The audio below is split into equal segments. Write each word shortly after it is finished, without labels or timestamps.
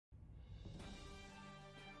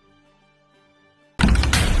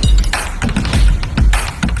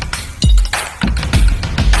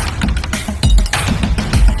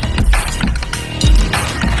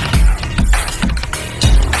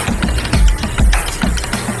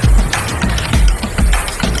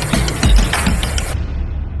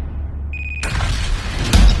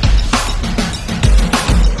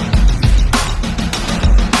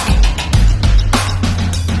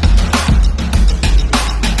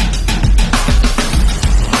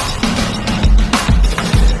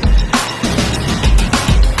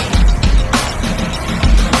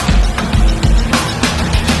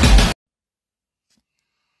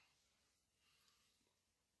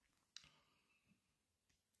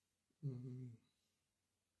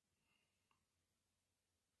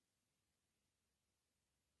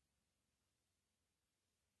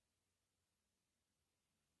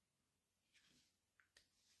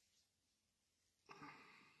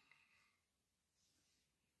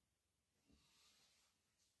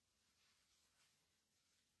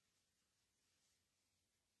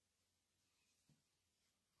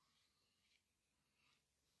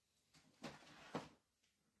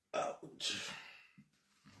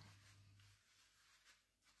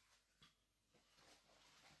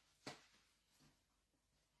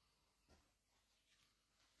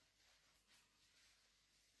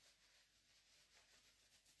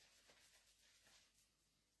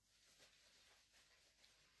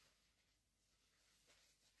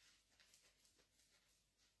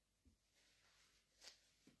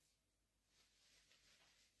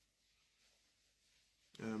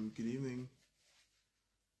Good evening.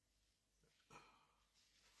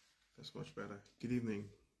 That's much better. Good evening.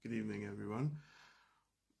 Good evening, everyone.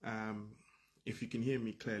 If you can hear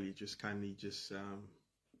me clearly, just kindly just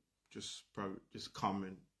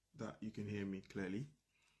comment that you can hear me clearly.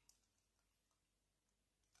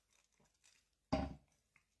 I've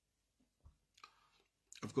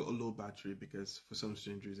got a low battery because for some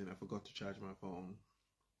strange reason I forgot to charge my phone.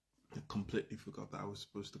 I completely forgot that I was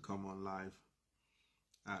supposed to come on live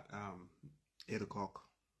at 8 o'clock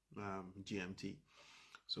GMT.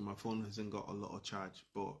 So my phone hasn't got a lot of charge,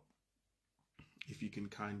 but if you can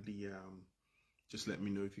kindly just let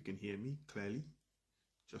me know if you can hear me clearly,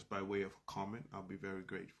 just by way of a comment, I'll be very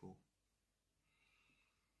grateful.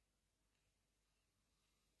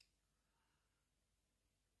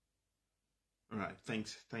 All right,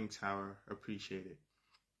 thanks Howard, appreciate it.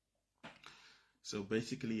 So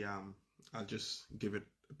basically, I'll just give it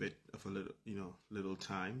a bit of a little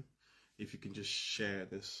time. If you can just share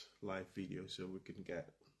this live video so we can get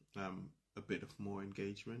a bit of more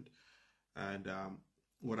engagement. And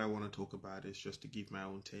what I want to talk about is just to give my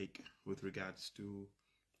own take with regards to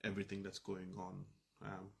everything that's going on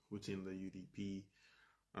within the UDP,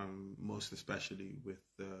 most especially with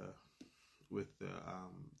the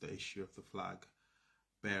issue of the flag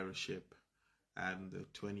bearership and the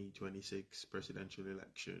 2026 presidential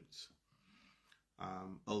elections.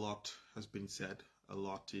 A lot has been said. A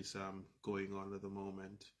lot is going on at the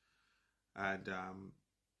moment, and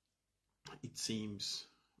it seems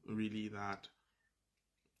really that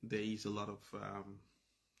there is a lot of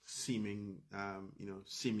seemingly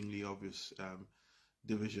obvious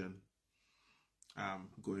division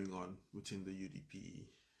going on within the UDP,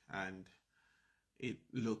 and it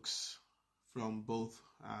looks from both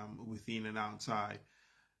within and outside,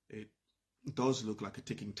 it does look like a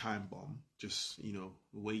ticking time bomb, just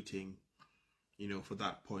waiting for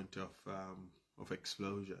that point of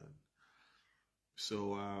explosion.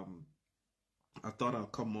 So I thought I'll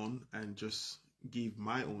come on and just give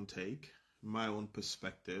my own take, my own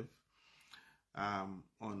perspective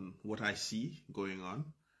on what I see going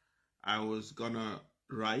on. I was gonna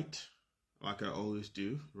write, like I always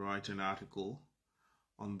do, write an article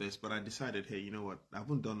on this, but I decided, hey, you know what, I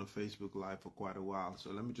haven't done a Facebook Live for quite a while, so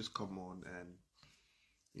let me just come on and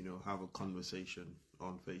have a conversation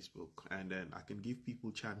on Facebook, and then I can give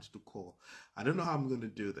people a chance to call. I don't know how I'm going to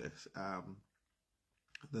do this.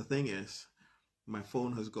 The thing is, my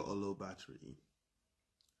phone has got a low battery.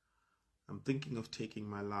 I'm thinking of taking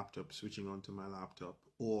my laptop, switching onto my laptop,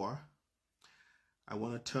 or I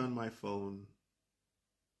want to turn my phone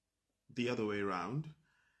the other way around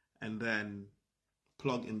and then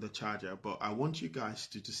plug in the charger. But I want you guys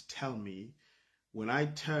to just tell me when I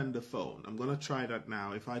turn the phone. I'm going to try that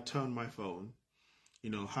now. If I turn my phone,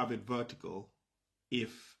 have it vertical,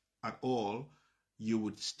 if at all you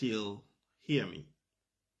would still hear me.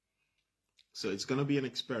 So it's going to be an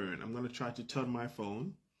experiment. I'm going to try to turn my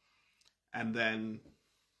phone and then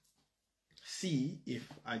see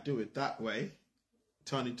if I do it that way,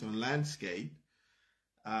 turn it on landscape,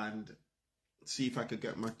 and see if I could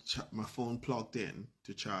get my phone plugged in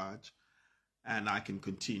to charge, and I can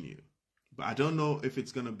continue. But I don't know if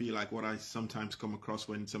it's going to be like what I sometimes come across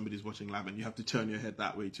when somebody's watching live and you have to turn your head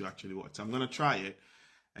that way to actually watch. So I'm going to try it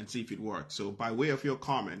and see if it works. So by way of your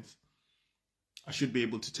comments, I should be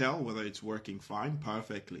able to tell whether it's working fine,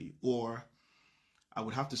 perfectly, or I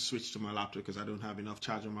would have to switch to my laptop because I don't have enough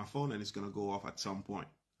charge on my phone and it's going to go off at some point.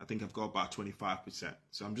 I think I've got about 25%.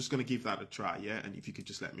 So I'm just going to give that a try, yeah? And if you could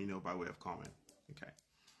just let me know by way of comment. Okay.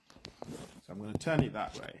 So I'm going to turn it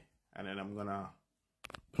that way, and then I'm going to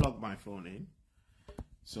plug my phone in.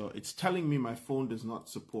 So it's telling me my phone does not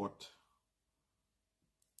support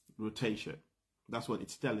rotation. That's what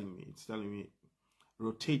it's telling me. It's telling me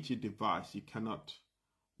rotate your device. You can't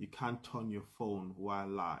turn your phone while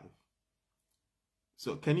live.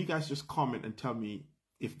 So can you guys just comment and tell me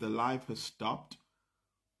if the live has stopped,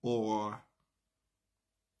 or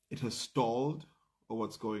it has stalled, or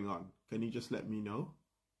what's going on? Can you just let me know?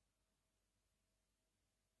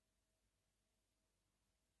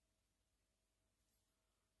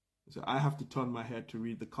 So I have to turn my head to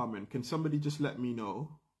read the comment. Can somebody just let me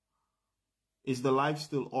know? Is the live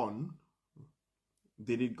still on?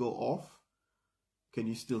 Did it go off? Can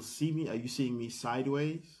you still see me? Are you seeing me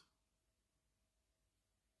sideways?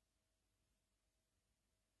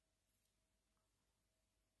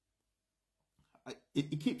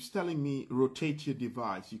 It keeps telling me rotate your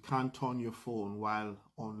device. You can't turn your phone while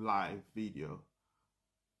on live video.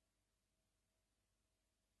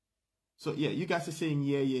 So yeah, you guys are saying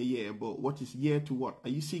yeah, but what is yeah to what? Are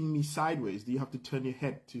you seeing me sideways? Do you have to turn your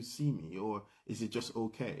head to see me, or Is it just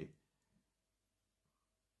okay?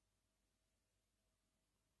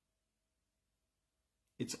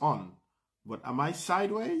 It's on. But am I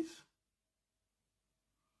sideways?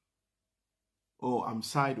 Oh, I'm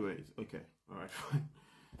sideways. Okay. All right, fine.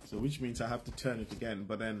 So which means I have to turn it again.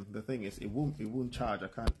 But then the thing is, it won't charge. I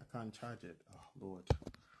can't charge it. Oh Lord.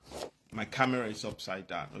 My camera is upside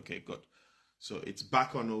down. Okay, good. So it's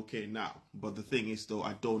back on okay now. But the thing is though,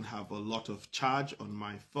 I don't have a lot of charge on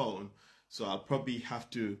my phone. So I'll probably have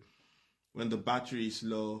to, when the battery is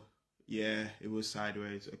low, yeah, it was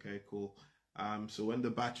sideways. Okay, cool. So when the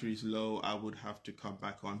battery is low, I would have to come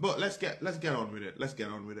back on. But let's get on with it. Let's get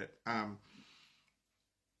on with it.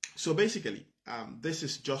 So basically, this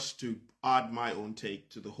is just to add my own take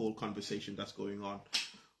to the whole conversation that's going on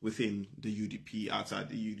within the UDP, outside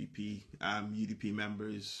the UDP, UDP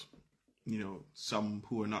members, you know, some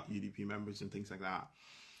who are not UDP members and things like that.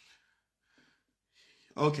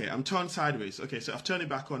 Okay, I'm turned sideways. Okay, so I've turned it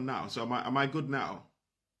back on now. So am I good now?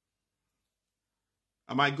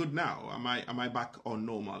 Am I good now? Am I back on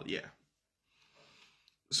normal? Yeah.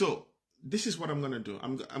 So this is what I'm gonna do.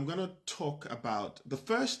 I'm gonna talk about the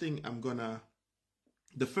first thing I'm gonna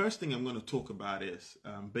talk about is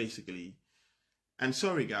basically, and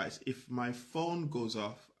sorry guys, if my phone goes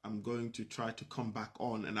off, I'm going to try to come back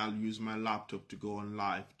on and I'll use my laptop to go on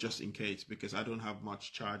live just in case, because I don't have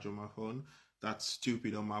much charge on my phone. That's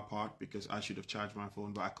stupid on my part because I should have charged my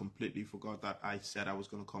phone, but I completely forgot that I said I was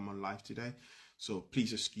going to come on live today. So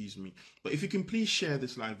please excuse me. But if you can please share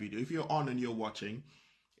this live video. If you're on and you're watching,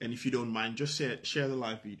 and if you don't mind, just share the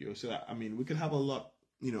live video so that, I mean, we can have a lot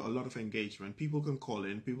of engagement. People can call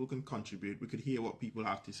in, people can contribute. We could hear what people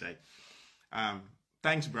have to say.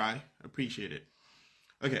 Thanks, Bri. Appreciate it.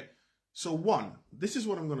 Okay, so this is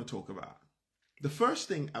what I'm going to talk about. The first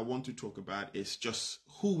thing I want to talk about is just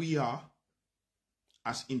who we are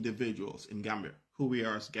as individuals in Gambia, who we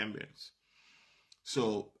are as Gambians.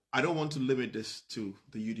 So I don't want to limit this to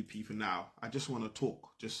the UDP for now. I just want to talk.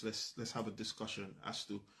 Just let's have a discussion as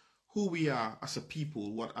to who we are as a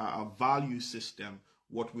people, what are our value system,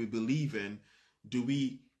 what we believe in. Do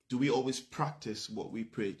we always practice what we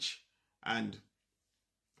preach? And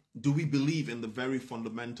do we believe in the very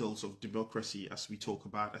fundamentals of democracy as we talk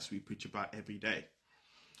about, as we preach about every day?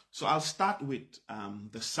 So I'll start with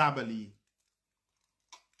the Sabally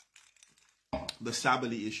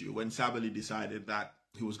issue, when Sabally decided that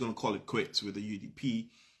he was going to call it quits with the UDP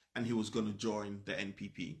and he was going to join the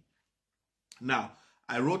NPP. Now,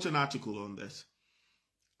 I wrote an article on this.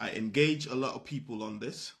 I engaged a lot of people on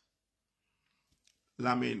this.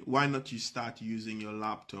 Lamin, why not you start using your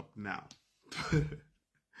laptop now?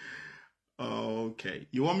 Okay,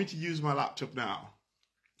 you want me to use my laptop now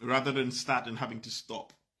rather than start and having to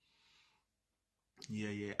stop?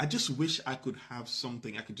 Yeah. I just wish I could have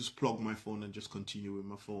something. I could just plug my phone and just continue with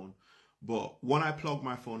my phone. But when I plug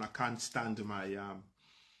my phone, I can't stand my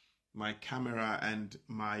my camera and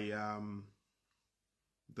my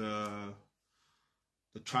the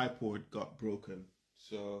tripod got broken.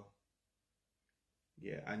 So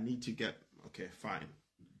yeah, I need to get, okay, fine.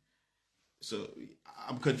 So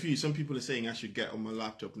I'm confused. Some people are saying I should get on my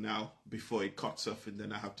laptop now before it cuts off and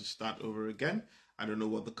then I have to start over again. I don't know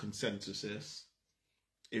what the consensus is,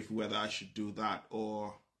 whether I should do that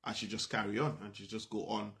or I should just carry on and just go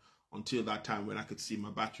on until that time when I could see my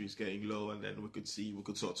batteries getting low and then we could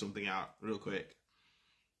sort something out real quick.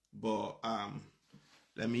 But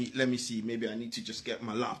let me see. Maybe I need to just get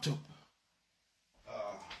my laptop.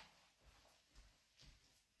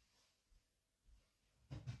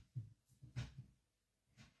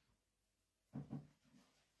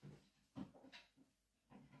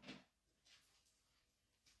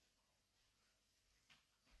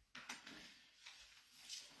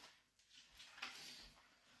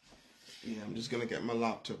 Yeah, I'm just gonna get my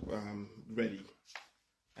laptop ready,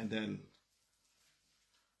 and then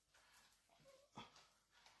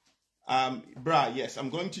yes, I'm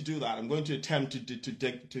going to do that. I'm going to attempt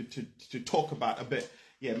to talk about a bit.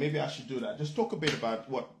 Yeah, maybe I should do that. Just talk a bit about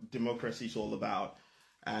what democracy is all about,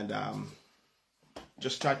 and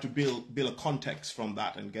just try to build a context from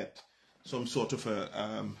that and get some sort of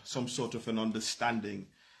an understanding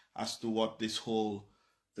as to what this whole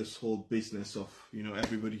business of, you know,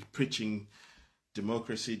 everybody preaching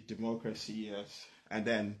democracy, yes, and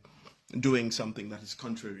then doing something that is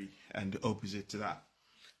contrary and opposite to that.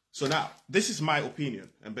 So now, this is my opinion,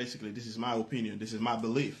 and basically this is my opinion, this is my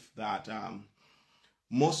belief that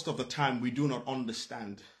most of the time we do not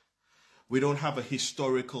understand, we don't have a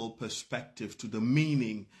historical perspective to the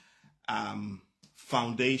meaning,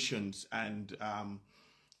 foundations, and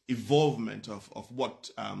evolvement of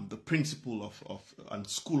what the principle of and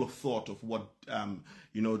school of thought of what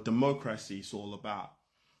democracy is all about.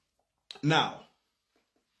 Now,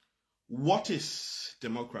 what is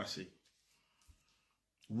democracy?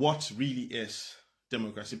 What really is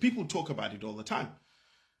democracy? People talk about it all the time.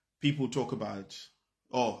 People talk about,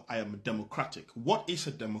 oh, I am democratic. What is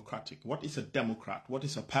a democratic? What is a democrat? What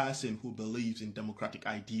is a person who believes in democratic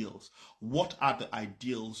ideals? What are the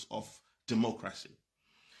ideals of democracy?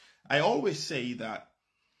 I always say that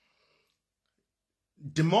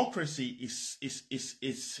democracy is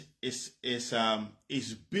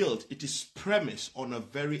built, it is premised on a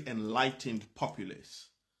very enlightened populace.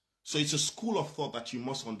 So it's a school of thought that you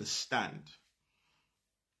must understand.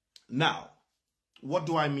 Now, what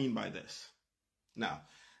do I mean by this? Now,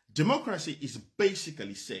 democracy is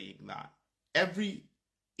basically saying that every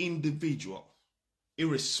individual,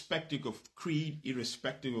 irrespective of creed,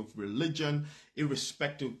 irrespective of religion,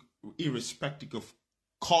 irrespective of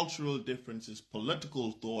cultural differences,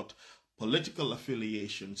 political thought, political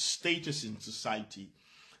affiliation, status in society,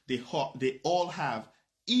 they all have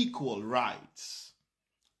equal rights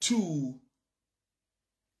to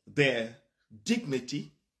their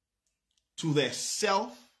dignity, to their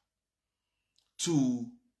self, to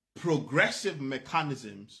progressive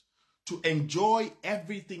mechanisms to enjoy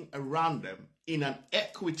everything around them in an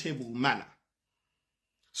equitable manner.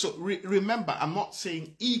 So remember, I'm not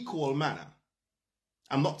saying equal manner.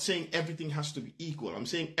 I'm not saying everything has to be equal. I'm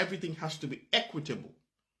saying everything has to be equitable.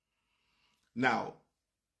 Now,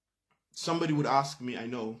 somebody would ask me, I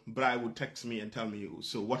know, Bri would text me and tell me,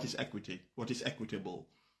 so what is equity? What is equitable?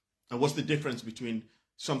 And what's the difference between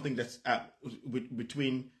something that's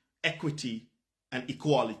between equity and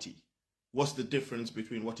equality? What's the difference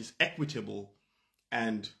between what is equitable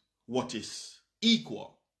and what is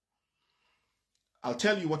equal? I'll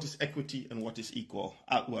tell you what is equity and what is equal.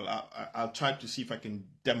 I'll try to see if I can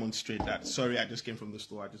demonstrate that. Sorry, I just came from the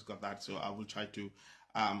store. I just got that. So I will try to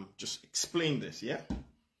just explain this, yeah?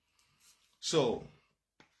 So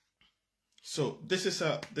this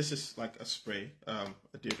is like a spray, a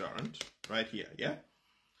deodorant right here, yeah?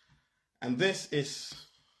 And this is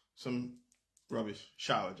some rubbish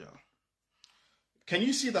shower gel. Can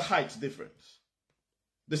you see the height difference?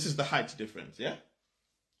 This is the height difference, yeah?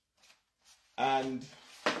 And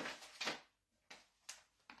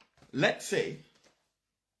let's say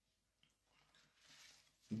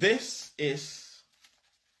this is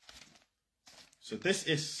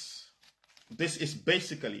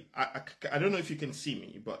basically, I don't know if you can see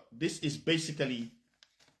me, but this is basically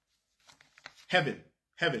heaven,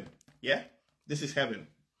 yeah? This is heaven.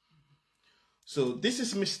 So this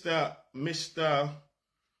is Mr.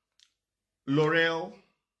 L'Oreal.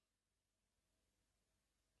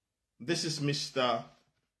 This is Mr.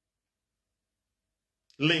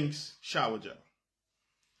 Link's shower gel.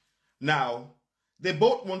 Now, they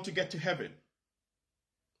both want to get to heaven.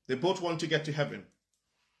 They both want to get to heaven.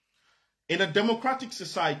 In a democratic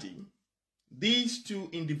society, these two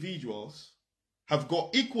individuals have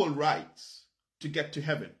got equal rights to get to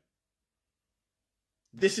heaven.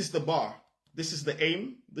 This is the bar. This is the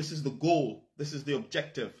aim. This is the goal. This is the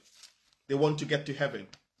objective. They want to get to heaven.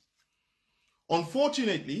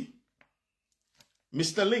 Unfortunately,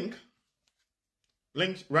 Mr. Link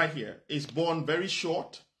right here, is born very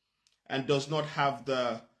short and does not have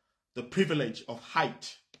the privilege of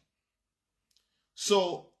height.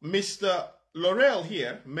 So Mr. L'Oreal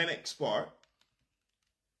here, men expert,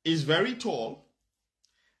 is very tall,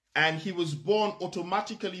 and he was born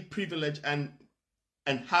automatically privileged and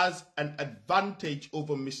has an advantage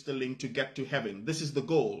over Mr. Link to get to heaven. This is the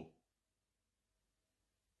goal.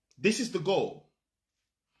 This is the goal.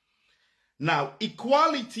 Now,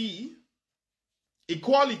 equality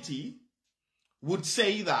would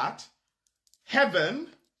say that heaven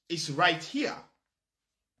is right here.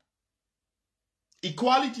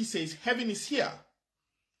 Equality says heaven is here.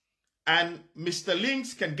 And Mr.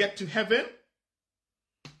 Links can get to heaven.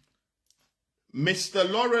 Mr.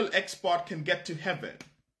 L'Oreal expert can get to heaven.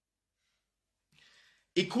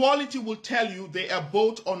 Equality will tell you they are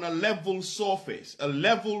both on a level surface, a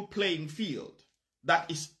level playing field. That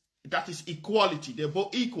is equality. They're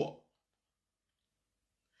both equal.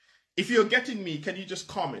 If you're getting me, can you just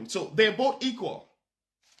comment? So they're both equal.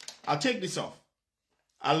 I'll take this off.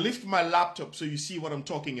 I'll lift my laptop so you see what I'm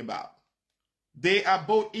talking about. They are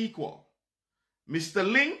both equal. Mr.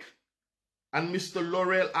 Link and Mr.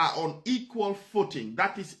 L'Oreal are on equal footing.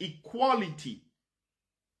 That is equality.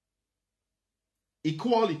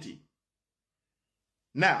 Equality.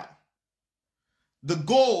 Now, the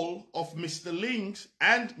goal of Mr. Links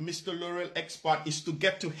and Mr. L'Oreal expert is to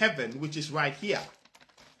get to heaven, which is right here.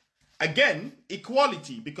 Again,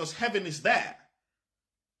 equality, because heaven is there.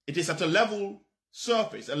 It is at a level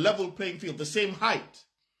surface, a level playing field, the same height.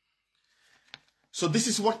 So this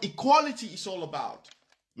is what equality is all about.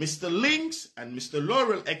 Mr. Links and Mr.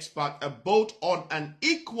 Laurel Expert are both on an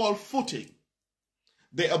equal footing.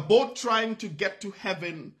 They are both trying to get to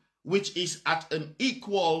heaven, which is at an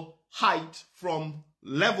equal height from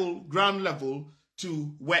ground level,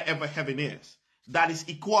 to wherever heaven is. That is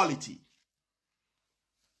equality.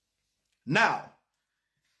 Now,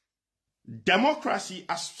 democracy,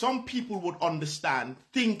 as some people would understand,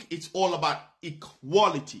 think it's all about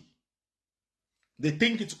equality. They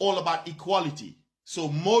think it's all about equality. So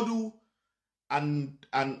Moodou and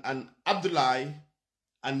Abdullahi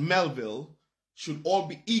and Melville should all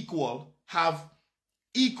be equal, have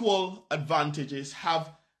equal advantages,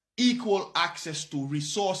 have equal access to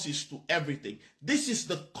resources, to everything. This is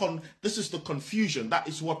the confusion. That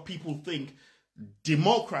is what people think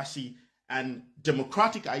democracy and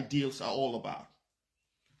democratic ideals are all about.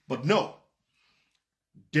 But no,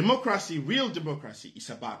 democracy, real democracy, is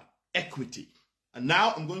about equity. And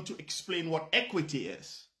now I'm going to explain what equity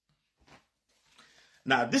is.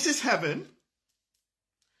 Now, this is heaven.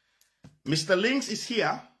 Mr. Links is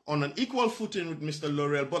here on an equal footing with Mr.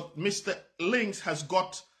 Laurel, but Mr. Links has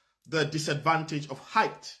got the disadvantage of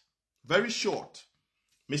height. Very short.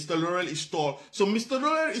 Mr. Laurel is tall. So Mr.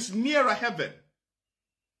 Laurel is nearer heaven.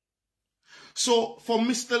 So for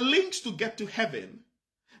Mr. Links to get to heaven,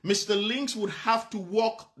 Mr. Links would have to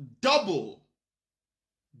walk double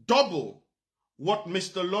what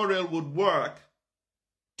Mr. Laurel would work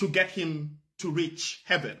to get him to reach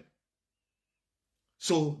heaven.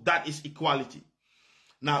 So that is equality.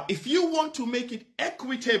 Now, if you want to make it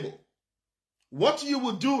equitable, what you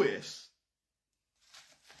would do is,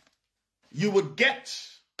 you would get,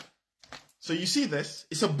 so you see this,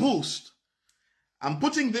 it's a boost. I'm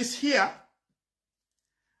putting this here,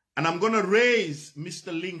 and I'm going to raise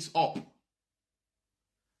Mr. Links up.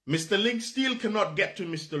 Mr. Links still cannot get to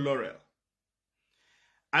Mr. Laurel.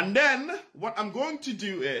 And then what I'm going to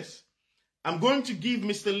do is, I'm going to give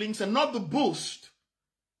Mr. Links another boost.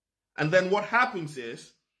 And then what happens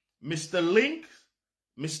is, Mr. Links,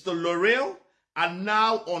 Mr. Laurel are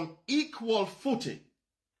now on equal footing.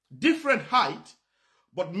 Different height,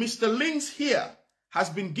 but Mr. Links here has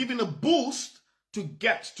been given a boost to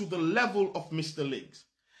get to the level of Mr. Links.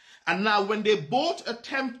 And now when they both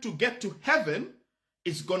attempt to get to heaven,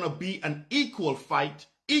 it's going to be an equal fight,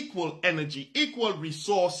 equal energy, equal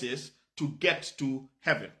resources to get to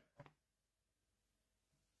heaven.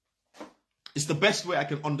 It's the best way I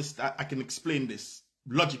can understand, I can explain this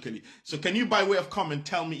logically. So can you, by way of comment,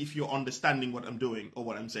 tell me if you're understanding what I'm doing or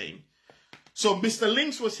what I'm saying? So Mr.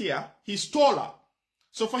 Links was here, he's taller.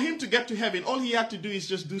 So for him to get to heaven, all he had to do is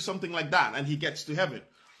just do something like that and he gets to heaven.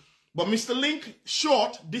 But Mr. Link,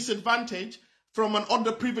 short, disadvantaged, from an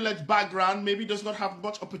underprivileged background, maybe does not have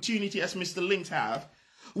much opportunity as Mr. Links have,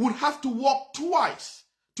 would have to walk twice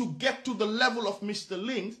to get to the level of Mr.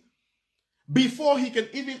 Links before he can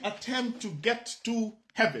even attempt to get to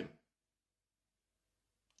heaven.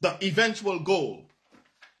 The eventual goal.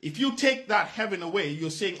 If you take that heaven away, you're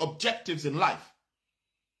saying objectives in life.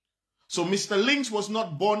 So Mr. Links was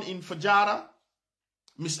not born in Fajara.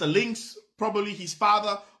 Mr. Links, probably his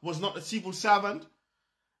father was not a civil servant.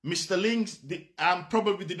 Mr. Links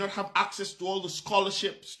probably did not have access to all the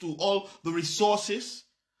scholarships, to all the resources.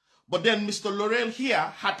 But then Mr. Laurel here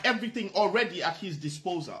had everything already at his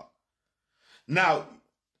disposal. Now,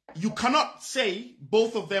 you cannot say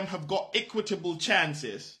both of them have got equitable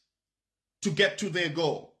chances to get to their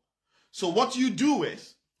goal. So what you do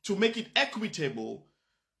is, to make it equitable,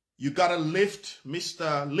 you gotta lift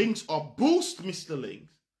Mr. Links or boost Mr.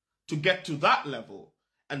 Links to get to that level,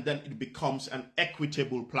 and then it becomes an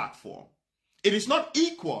equitable platform. It is not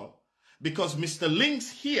equal because Mr. Links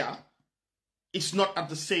here is not at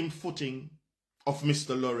the same footing of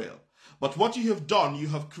Mr. Laurel. But what you have done, you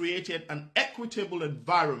have created an equitable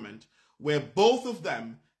environment where both of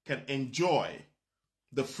them can enjoy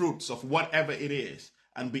the fruits of whatever it is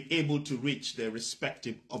and be able to reach their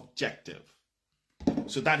respective objective.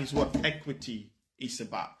 So that is what equity is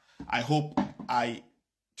about. I hope I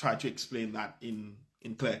try to explain that in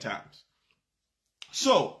clear terms.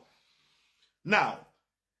 So, now,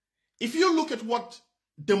 if you look at what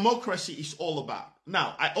democracy is all about.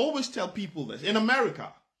 Now, I always tell people this. In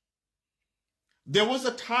America, there was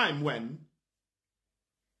a time when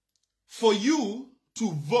for you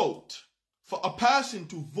to vote, for a person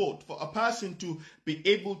to vote, for a person to be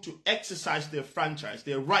able to exercise their franchise,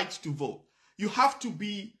 their right to vote, you have to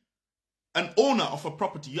be an owner of a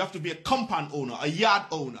property. You have to be a compound owner, a yard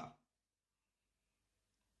owner.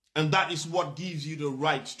 And that is what gives you the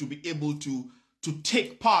right to be able to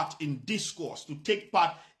take part in discourse, to take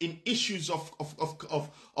part in issues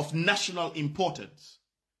of national importance.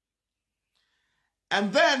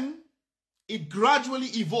 And then it gradually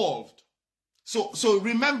evolved. So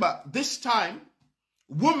remember, this time,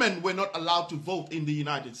 women were not allowed to vote in the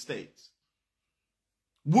United States.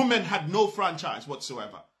 Women had no franchise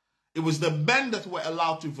whatsoever. It was the men that were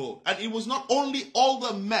allowed to vote. And it was not only all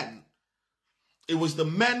the men, it was the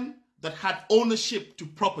men that had ownership to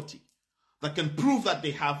property, that can prove that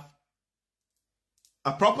they have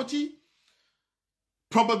a property.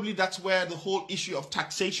 Probably that's where the whole issue of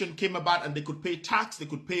taxation came about, and they could pay tax, they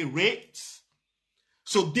could pay rates.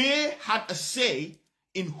 So they had a say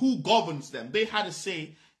in who governs them. They had a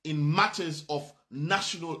say in matters of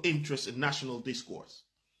national interest and national discourse.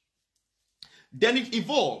 Then it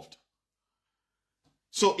evolved.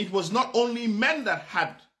 So it was not only men that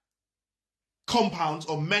had compounds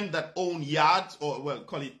or men that own yards, or well,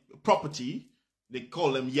 call it property. They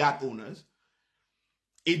call them yard owners.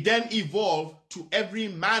 It then evolved to every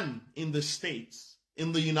man in the States,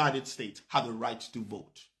 in the United States, had the right to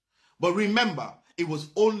vote. But remember, it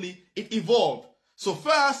evolved. So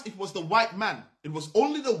first, it was the white man. It was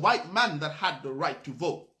only the white man that had the right to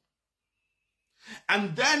vote.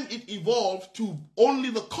 And then it evolved to only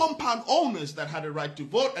the compound owners that had a right to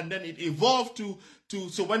vote. And then it evolved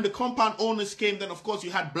so when the compound owners came, then of course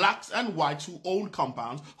you had blacks and whites who owned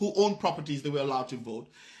compounds, who owned properties, they were allowed to vote.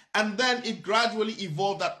 And then it gradually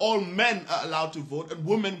evolved that all men are allowed to vote and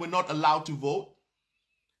women were not allowed to vote.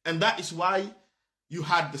 And that is why you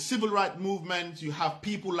had the civil rights movement, you have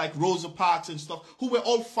people like Rosa Parks and stuff, who were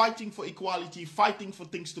all fighting for equality, fighting for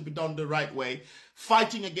things to be done the right way,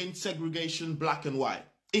 fighting against segregation, black and white.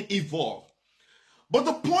 It evolved. But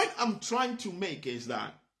the point I'm trying to make is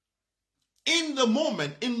that in the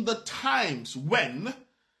moment, in the times when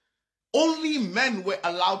only men were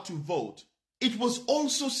allowed to vote, it was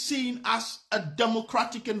also seen as a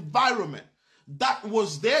democratic environment. That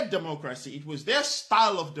was their democracy. It was their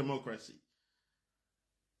style of democracy.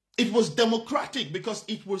 It was democratic because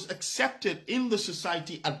it was accepted in the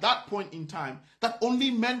society at that point in time that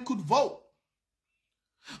only men could vote.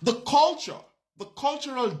 The culture, the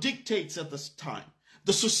cultural dictates at this time,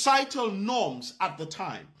 the societal norms at the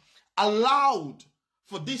time allowed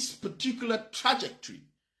for this particular trajectory.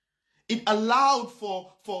 It allowed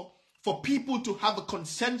for people to have a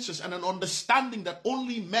consensus and an understanding that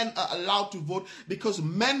only men are allowed to vote because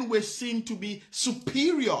men were seen to be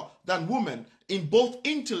superior than women in both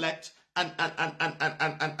intellect and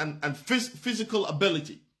physical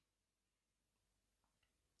ability.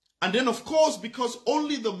 And then, of course, because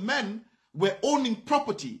only the men were owning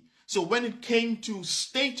property, so when it came to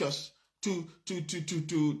status, to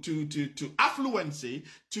affluency,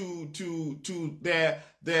 to their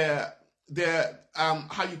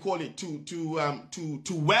how you call it,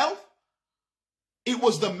 to wealth, it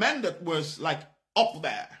was the men that was like up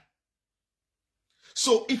there.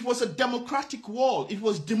 So it was a democratic world. It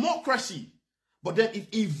was democracy, but then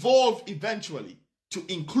it evolved eventually to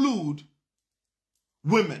include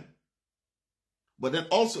women. But then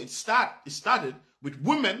also it started with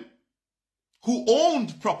women who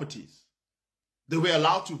owned properties. They were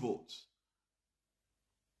allowed to vote.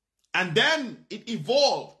 And then it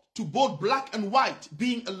evolved to both black and white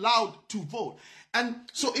being allowed to vote. And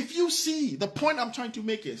so if you see, the point I'm trying to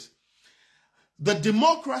make is, the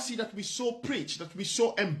democracy that we so preach, that we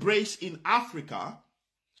so embrace in Africa,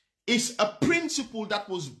 is a principle that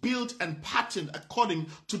was built and patterned according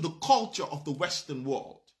to the culture of the Western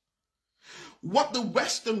world. What the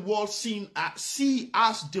Western world see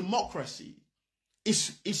as democracy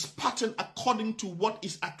is patterned according to what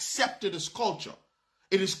is accepted as culture.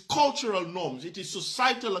 It is cultural norms. It is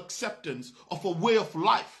societal acceptance of a way of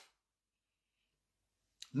life.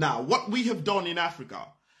 Now, what we have done in Africa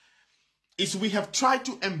is we have tried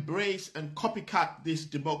to embrace and copycat this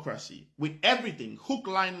democracy with everything, hook,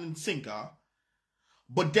 line, and sinker,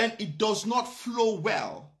 but then it does not flow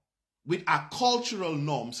well with our cultural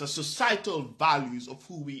norms, our societal values of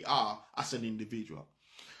who we are as an individual.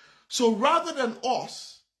 So rather than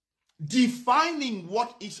us defining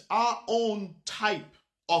what is our own type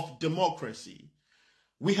of democracy,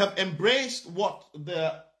 we have embraced what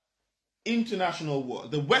the international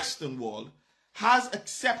world, the Western world, has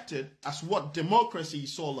accepted as what democracy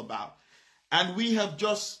is all about. And we have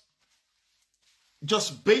just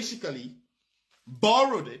basically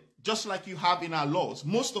borrowed it, just like you have in our laws.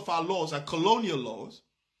 Most of our laws are colonial laws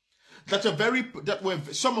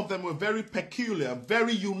some of them were very peculiar,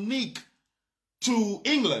 very unique to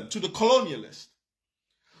England, to the colonialists.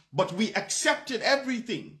 But we accepted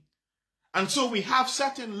everything And so we have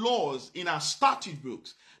certain laws in our statute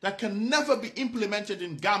books that can never be implemented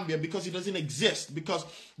in Gambia because it doesn't exist, because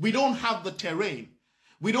we don't have the terrain.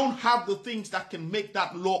 We don't have the things that can make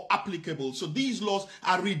that law applicable. So these laws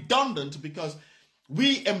are redundant because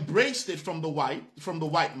we embraced it from the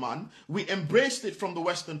white man. We embraced it from the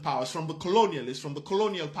Western powers, from the colonialists, from the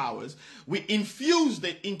colonial powers. We infused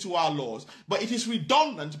it into our laws, but it is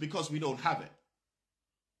redundant because we don't have it.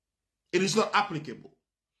 It is not applicable.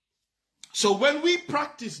 So when we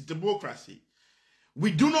practice democracy,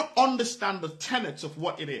 we do not understand the tenets of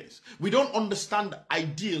what it is. We don't understand the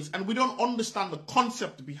ideals, and we don't understand the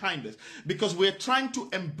concept behind it, because we're trying to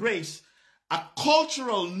embrace a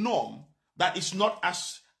cultural norm that is not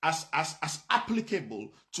as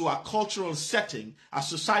applicable to our cultural setting, our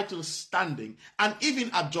societal standing, and even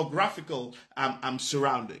our geographical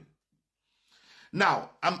surrounding.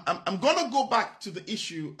 Now, I'm going to go back to the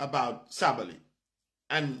issue about Sabally,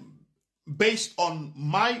 and based on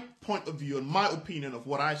my point of view and my opinion of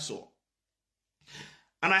what I saw.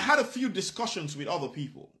 And I had a few discussions with other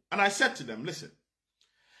people, and I said to them, listen,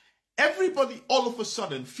 everybody all of a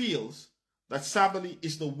sudden feels that Sabally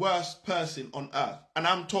is the worst person on earth. And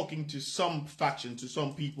I'm talking to some faction, to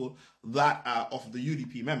some people that are of the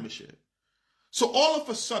UDP membership. So all of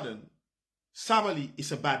a sudden, Sabally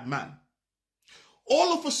is a bad man.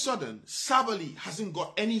 All of a sudden, Sabally hasn't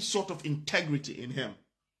got any sort of integrity in him.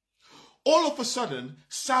 All of a sudden,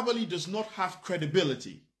 Sabally does not have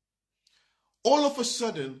credibility. All of a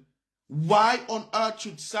sudden, why on earth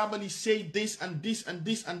should Sabally say this and this and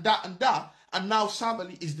this and that and that? And now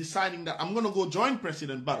Sabally is deciding that I'm going to go join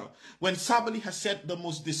President Barrow, when Sabally has said the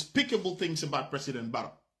most despicable things about President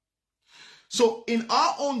Barrow. So in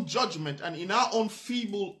our own judgment and in our own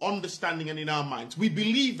feeble understanding and in our minds, we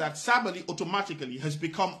believe that Sabally automatically has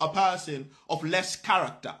become a person of less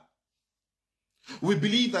character. We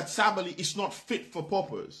believe that Sabally is not fit for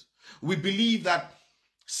purpose. We believe that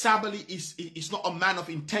Sabally is not a man of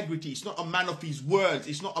integrity. He's not a man of his words.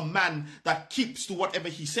 He's not a man that keeps to whatever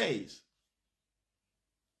he says.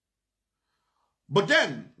 But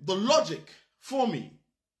then the logic for me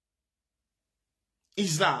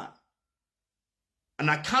is that, and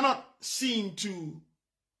I cannot seem to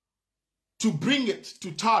bring it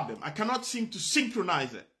to tandem. I cannot seem to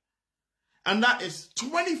synchronize it. And that is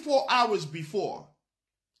 24 hours before,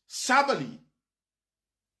 Sabally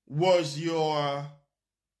was your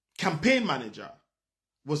campaign manager,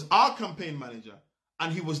 was our campaign manager,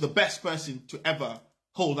 and he was the best person to ever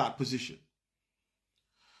hold that position.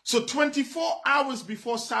 So 24 hours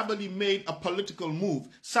before Sabally made a political move,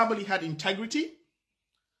 Sabally had integrity.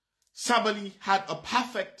 Sabally had a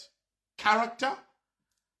perfect character.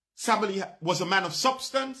 Sabally was a man of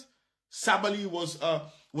substance. Sabally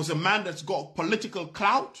was a man that's got political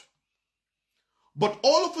clout. But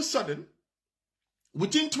all of a sudden,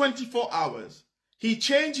 within 24 hours, he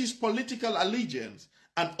changed his political allegiance,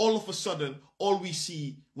 and all of a sudden, all we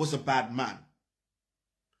see was a bad man.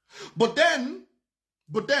 But then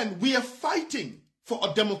we are fighting for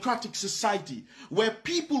a democratic society where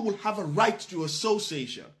people will have a right to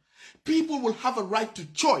association. People will have a right to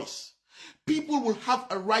choice. People will have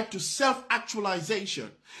a right to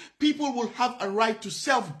self-actualization. People will have a right to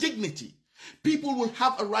self-dignity. People will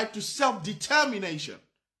have a right to self-determination.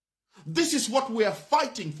 This is what we are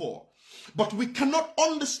fighting for. But we cannot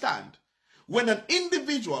understand when an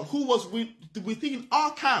individual who was within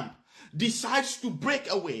our camp decides to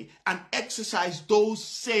break away and exercise those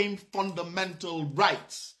same fundamental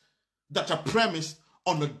rights that are premised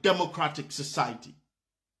on a democratic society.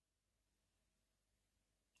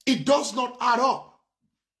 It does not add up.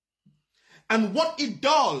 And what it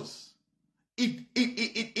does,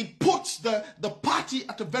 it puts the party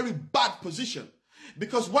at a very bad position.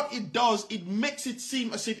 Because what it does, it makes it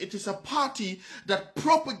seem as if it is a party that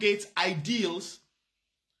propagates ideals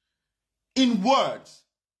in words.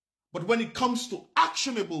 But when it comes to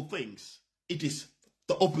actionable things, it is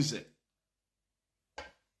the opposite.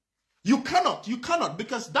 You cannot,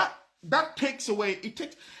 because that takes away,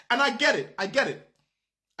 and I get it. I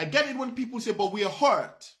get it when people say, but we are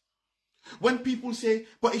hurt. When people say,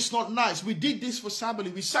 but it's not nice. We did this for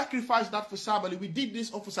Sabally. We sacrificed that for Sabally. We did this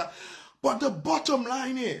for Sabally. But the bottom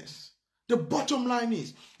line is,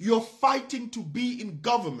 you're fighting to be in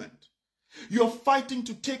government. You're fighting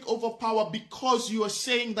to take over power because you are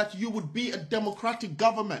saying that you would be a democratic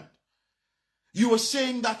government. You are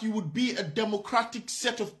saying that you would be a democratic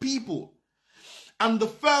set of people. And the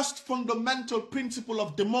first fundamental principle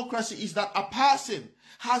of democracy is that a person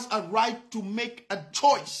has a right to make a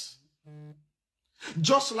choice.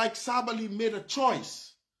 Just like Sabally made a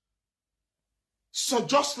choice So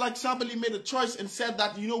just like Sabally made a choice and said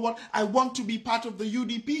that, you know what, I want to be part of the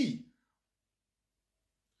UDP.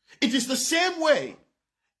 It is the same way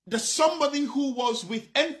that somebody who was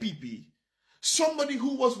with NPP, somebody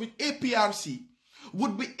who was with APRC,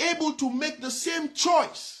 would be able to make the same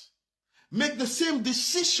choice, make the same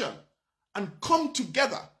decision, and come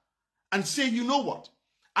together and say, you know what,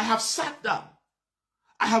 I have sat down,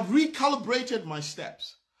 I have recalibrated my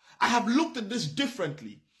steps, I have looked at this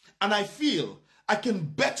differently, and I feel I can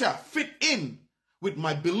better fit in with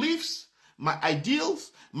my beliefs, my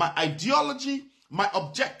ideals, my ideology, my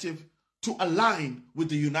objective to align with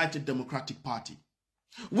the United Democratic Party.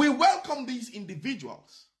 We welcome these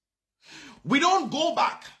individuals. We don't go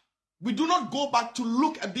back. We do not go back to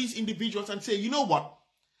look at these individuals and say, you know what?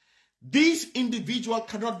 These individuals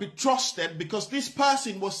cannot be trusted because this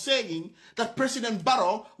person was saying that President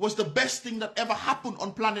Barrow was the best thing that ever happened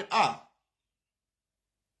on planet Earth.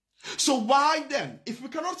 So why then, if we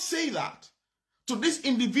cannot say that to this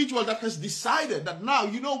individual that has decided that now,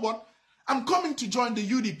 you know what, I'm coming to join the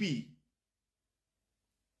UDP.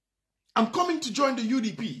 I'm coming to join the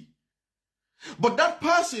UDP. But that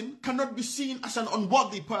person cannot be seen as an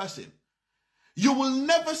unworthy person. You will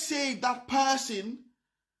never say that person,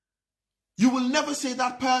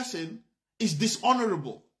 is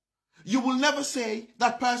dishonorable. You will never say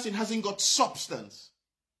that person hasn't got substance.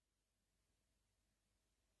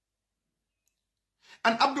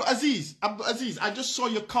 And Abdul Aziz, I just saw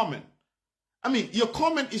your comment. I mean, your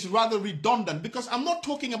comment is rather redundant because I'm not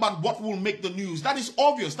talking about what will make the news. That is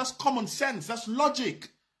obvious. That's common sense. That's logic.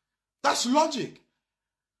 That's logic.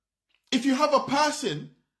 If you have a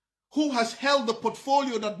person who has held the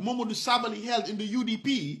portfolio that Moodou Sabally held in the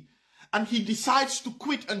UDP and he decides to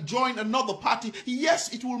quit and join another party,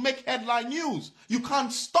 yes, it will make headline news. You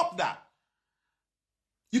can't stop that.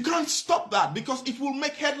 You can't stop that because it will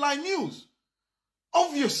make headline news.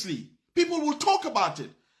 Obviously, people will talk about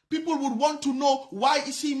it. People would want to know, why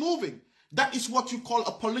is he moving? That is what you call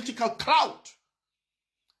a political clout.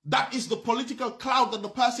 That is the political clout that the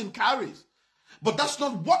person carries. But that's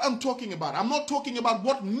not what I'm talking about. I'm not talking about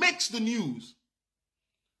what makes the news.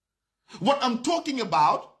 What I'm talking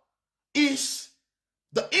about is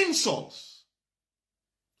the insults.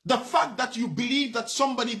 The fact that you believe that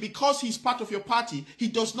somebody, because he's part of your party, he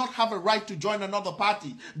does not have a right to join another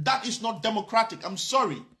party. That is not democratic. I'm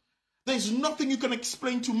sorry. There's nothing you can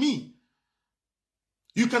explain to me.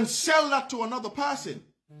 You can sell that to another person,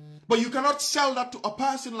 but you cannot sell that to a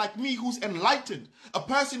person like me who's enlightened, a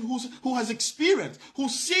person who has experience,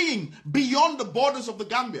 who's seeing beyond the borders of the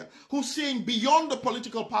Gambia, who's seeing beyond the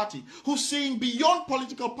political party, who's seeing beyond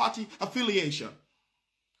political party affiliation.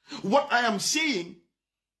 What I am seeing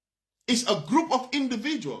is a group of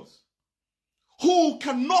individuals who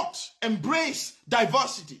cannot embrace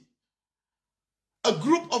diversity. A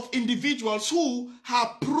group of individuals who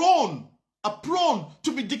are prone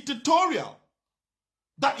to be dictatorial.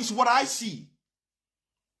 That is what I see.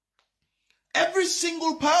 Every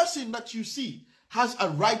single person that you see has a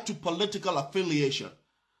right to political affiliation.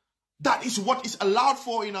 That is what is allowed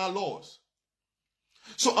for in our laws.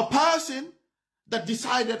 So a person that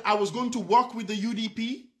decided I was going to work with the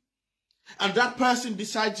UDP, and that person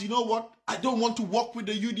decides, you know what, I don't want to work with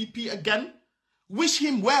the UDP again, wish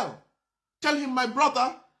him well. Tell him, my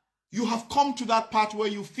brother, you have come to that part where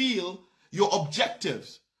you feel your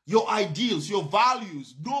objectives, your ideals, your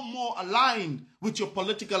values no more aligned with your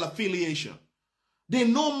political affiliation. They're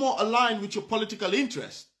no more aligned with your political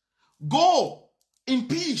interest. Go in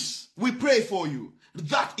peace. We pray for you.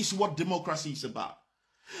 That is what democracy is about.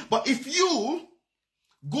 But if you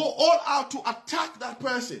go all out to attack that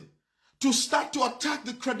person, to start to attack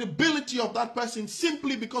the credibility of that person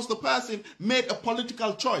simply because the person made a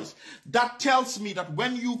political choice, that tells me that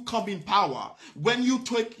when you come in power, when you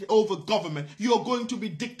take over government, you're going to be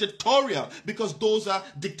dictatorial because those are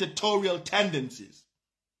dictatorial tendencies.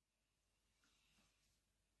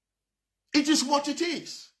 It is what it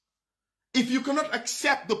is. If you cannot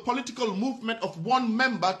accept the political movement of one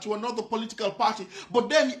member to another political party, but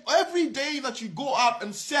then every day that you go out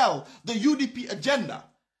and sell the UDP agenda,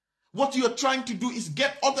 what you're trying to do is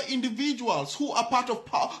get other individuals who are part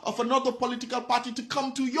of another political party to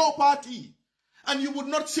come to your party. And you would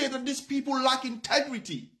not say that these people lack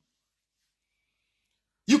integrity.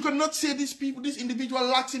 You cannot say this individual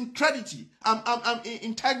lacks integrity.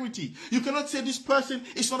 You cannot say this person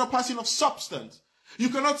is not a person of substance. You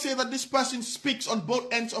cannot say that this person speaks on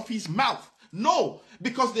both ends of his mouth. No,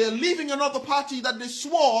 because they are leaving another party that they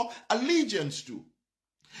swore allegiance to.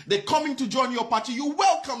 They're coming to join your party. You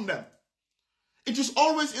welcome them. It is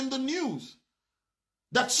always in the news.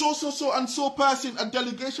 that so and so person, a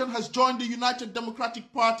delegation has joined the United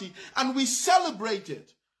Democratic Party, and we celebrate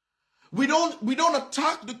it. We don't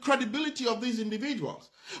attack the credibility of these individuals.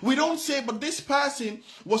 We don't say, but this person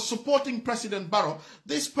was supporting President Barrow.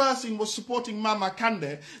 This person was supporting Mama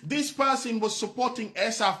Kande. This person was supporting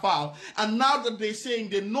Esa Fall. And now that they're saying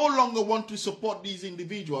they no longer want to support these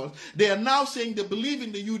individuals, they are now saying they believe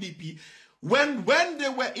in the UDP. When they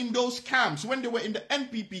were in those camps, when they were in the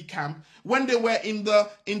NPP camp, when they were in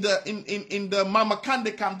the Mama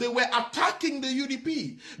Kande camp, they were attacking the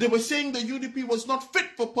UDP. They were saying the UDP was not fit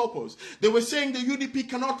for purpose. They were saying the UDP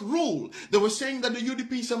cannot rule. They were saying that the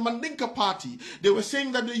UDP is a Mandinka party. They were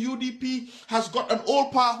saying that the UDP has got an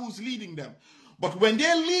old power who's leading them. But when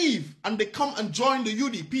they leave and they come and join the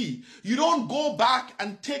UDP, you don't go back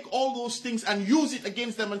and take all those things and use it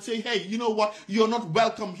against them and say, hey, you know what? You're not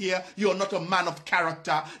welcome here. You're not a man of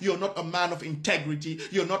character. You're not a man of integrity.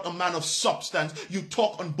 You're not a man of substance. You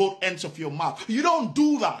talk on both ends of your mouth. You don't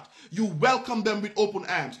do that. You welcome them with open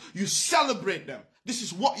arms. You celebrate them. This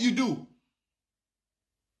is what you do.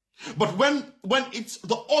 But when it's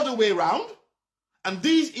the other way around, and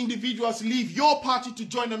these individuals leave your party to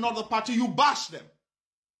join another party, you bash them.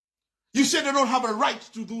 You say they don't have a right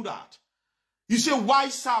to do that. You say, why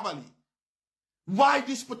Sabally? Why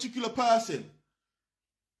this particular person?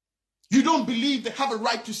 You don't believe they have a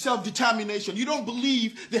right to self-determination. You don't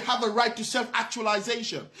believe they have a right to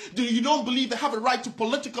self-actualization. You don't believe they have a right to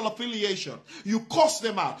political affiliation. You cuss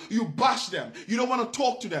them out. You bash them. You don't want to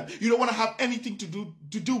talk to them. You don't want to have anything to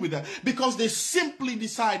do with them because they simply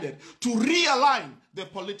decided to realign their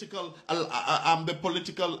political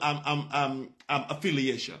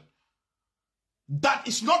affiliation. That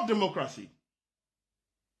is not democracy.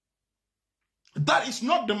 That is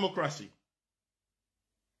not democracy.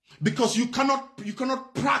 Because you cannot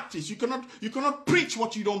practice, you cannot preach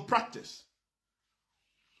what you don't practice.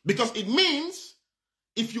 Because it means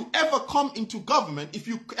if you ever come into government, if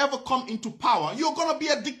you ever come into power, you're going to be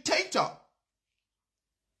a dictator.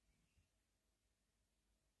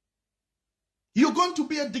 You're going to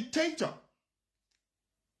be a dictator.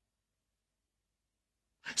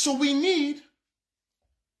 So we need,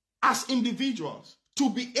 as individuals, to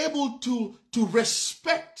be able to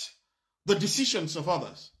respect the decisions of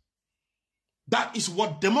others. That is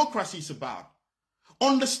what democracy is about.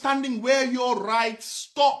 Understanding where your right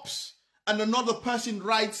stops and another person's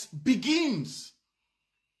rights begins.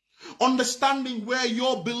 Understanding where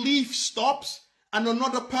your belief stops and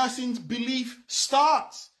another person's belief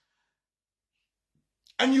starts.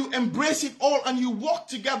 And you embrace it all and you walk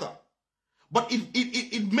together. But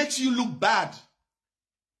it makes you look bad.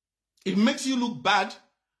 It makes you look bad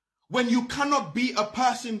when you cannot be a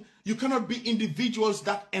person, you cannot be individuals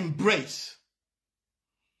that embrace.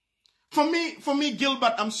 For me,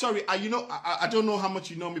 Gilbert, I'm sorry. I don't know how much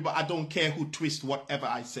you know me, but I don't care who twists whatever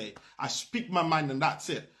I say. I speak my mind and that's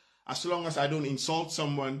it. As long as I don't insult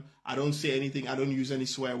someone, I don't say anything, I don't use any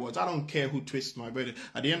swear words. I don't care who twists my word.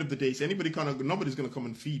 At the end of the day, nobody's going to come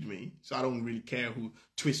and feed me. So I don't really care who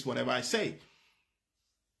twists whatever I say.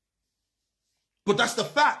 But that's the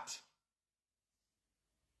fact.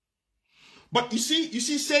 But you see,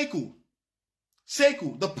 Sekou,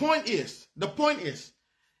 the point is,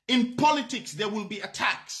 in politics, there will be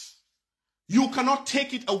attacks. You cannot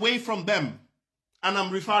take it away from them. And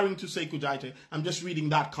I'm referring to Sekou Jaite. I'm just reading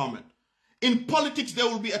that comment. In politics, there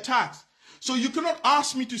will be attacks. So you cannot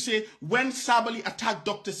ask me to say, when Sabally attacked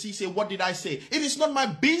Dr. Cisse, what did I say? It is not my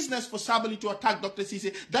business for Sabally to attack Dr.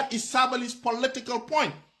 Cisse. That is Sabally's political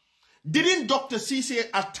point. Didn't Dr. Cisse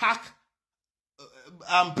attack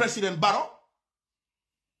President Barrow?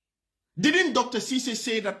 Didn't Dr. Cisse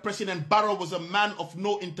say that President Barrow was a man of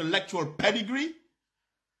no intellectual pedigree?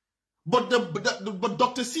 But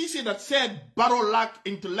Dr. Cisse that said Barrow lacked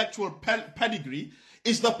intellectual pedigree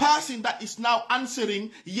is the person that is now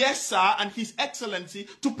answering yes sir and his excellency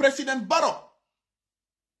to President Barrow.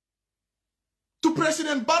 To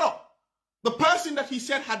President Barrow. The person that he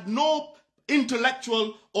said had no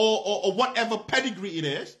intellectual or whatever pedigree it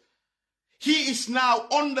is. He is now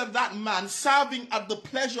under that man, serving at the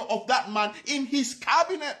pleasure of that man in his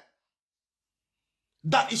cabinet.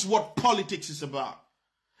 That is what politics is about.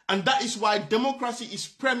 And that is why democracy is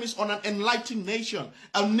premised on an enlightened nation.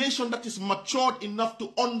 A nation that is matured enough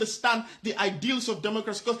to understand the ideals of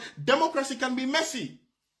democracy. Because democracy can be messy.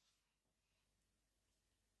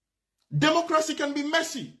 Democracy can be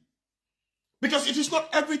messy. Because it is not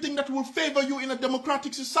everything that will favor you in a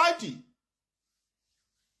democratic society.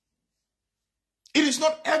 It is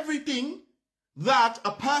not everything that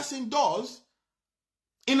a person does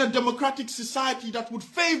in a democratic society that would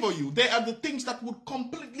favor you. There are the things that would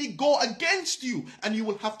completely go against you, and you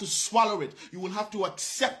will have to swallow it. You will have to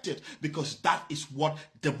accept it, because that is what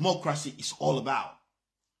democracy is all about.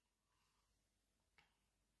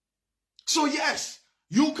 So yes,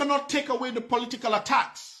 you cannot take away the political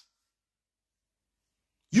attacks.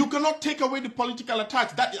 You cannot take away the political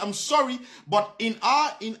attacks. That, I'm sorry, but in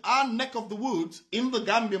our neck of the woods, in the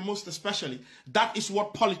Gambia most especially, that is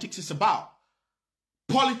what politics is about.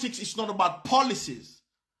 Politics is not about policies.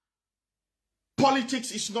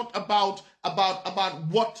 Politics is not about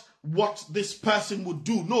what this person would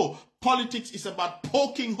do. No, politics is about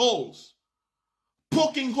poking holes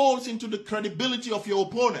into the credibility of your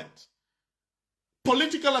opponent.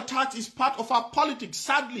 Political attacks is part of our politics.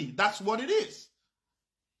 Sadly, that's what it is.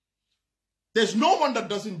 There's no one that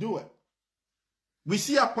doesn't do it. We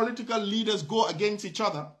see our political leaders go against each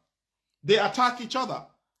other. They attack each other.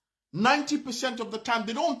 90% of the time,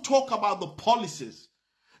 they don't talk about the policies.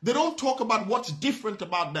 They don't talk about what's different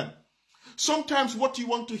about them. Sometimes what you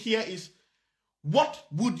want to hear is, what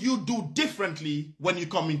would you do differently when you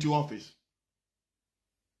come into office?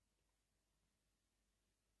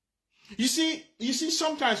 You see,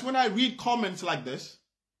 sometimes when I read comments like this,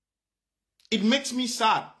 it makes me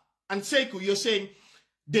sad. And Sekou, you're saying,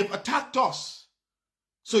 they've attacked us,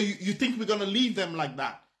 so you think we're going to leave them like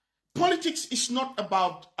that. Politics is not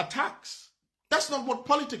about attacks. That's not what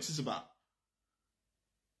politics is about.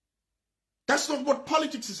 That's not what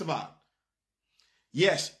politics is about.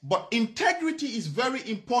 Yes, but integrity is very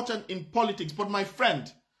important in politics. But my friend,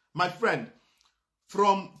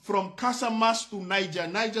 from Casamas to Niger,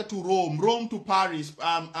 Niger to Rome, Rome to Paris,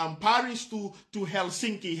 Paris to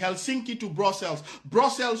Helsinki, Helsinki to Brussels,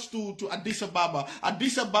 Brussels to Addis Ababa,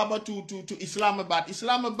 Addis Ababa to Islamabad,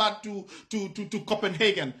 Islamabad to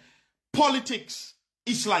Copenhagen. Politics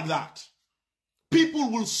is like that.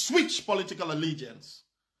 People will switch political allegiance.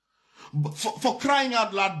 For crying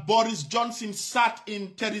out loud, Boris Johnson sat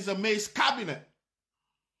in Theresa May's cabinet.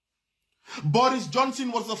 Boris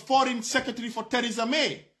Johnson was the foreign secretary for Theresa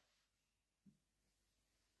May.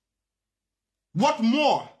 What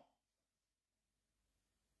more?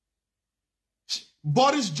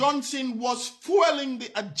 Boris Johnson was fueling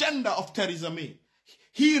the agenda of Theresa May.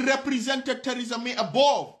 He represented Theresa May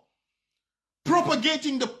above,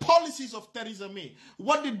 propagating the policies of Theresa May.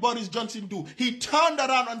 What did Boris Johnson do? He turned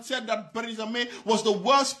around and said that Theresa May was the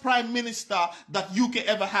worst prime minister that UK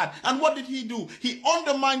ever had. And what did he do? He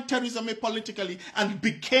undermined Theresa May politically and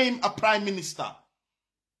became a prime minister.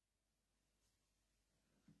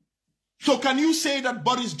 So can you say that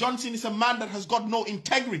Boris Johnson is a man that has got no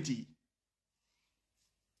integrity?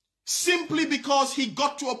 Simply because he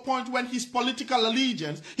got to a point when his political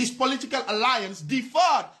allegiance, his political alliance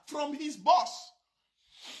differed from his boss.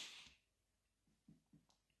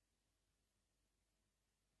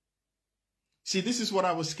 See, this is what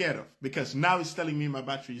I was scared of, because now it's telling me my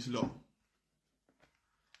battery is low.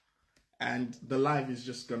 And the live is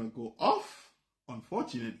just going to go off,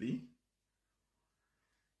 unfortunately.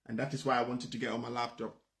 And that is why I wanted to get on my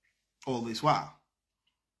laptop all this while.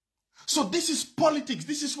 So this is politics.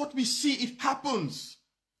 This is what we see. It happens.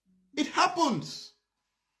 It happens.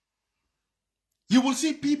 You will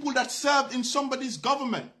see people that served in somebody's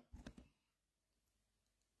government.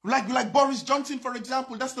 Like Boris Johnson, for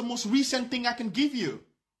example. That's the most recent thing I can give you.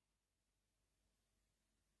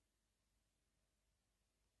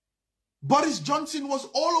 Boris Johnson was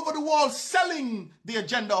all over the world selling the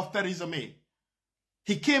agenda of Theresa May.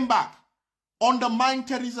 He came back, undermined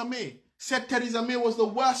Theresa May, said Theresa May was the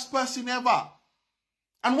worst person ever.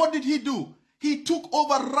 And what did he do? He took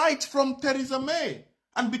over right from Theresa May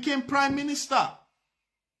and became prime minister.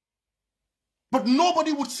 But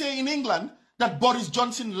nobody would say in England that Boris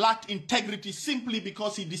Johnson lacked integrity simply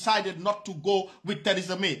because he decided not to go with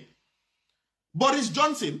Theresa May. Boris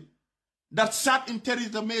Johnson, that sat in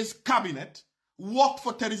Theresa May's cabinet, worked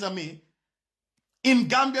for Theresa May, in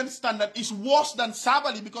Gambian standard is worse than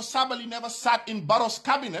Sabally, because Sabally never sat in Barrow's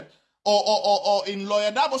cabinet or in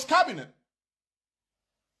Lawyer Dabo's cabinet.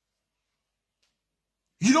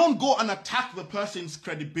 You don't go and attack the person's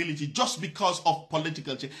credibility just because of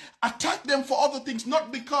political change. Attack them for other things,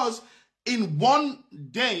 not because in one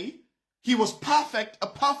day he was perfect, a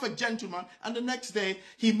perfect gentleman, and the next day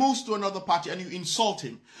he moves to another party and you insult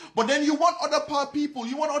him. But then you want other people,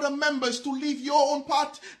 you want other members to leave your own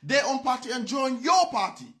party, their own party, and join your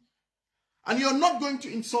party. And you're not going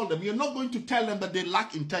to insult them. You're not going to tell them that they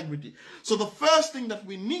lack integrity. So the first thing that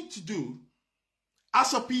we need to do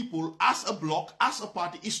as a people, as a bloc, as a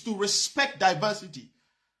party, is to respect diversity.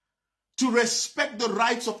 To respect the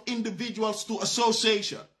rights of individuals to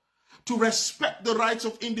association. to respect the rights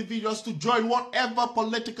of individuals to join whatever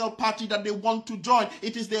political party that they want to join.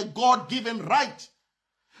 It is their God-given right.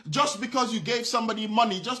 Just because you gave somebody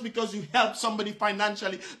money, just because you helped somebody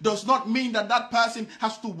financially, does not mean that that person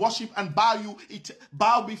has to worship and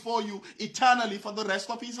bow before you eternally for the rest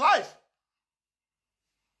of his life.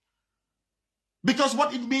 Because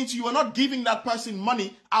what it means, you are not giving that person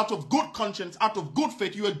money out of good conscience, out of good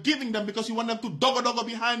faith. You are giving them because you want them to doggo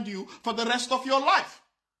behind you for the rest of your life.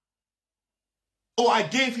 Oh, I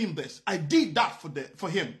gave him this. I did that for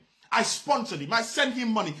him. I sponsored him. I sent him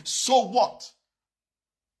money. So what?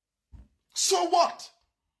 So what?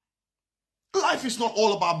 Life is not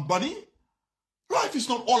all about money. Life is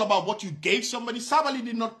not all about what you gave somebody. Sabally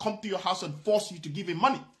did not come to your house and force you to give him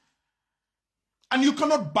money. And you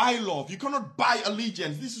cannot buy love. You cannot buy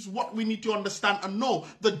allegiance. This is what we need to understand and know.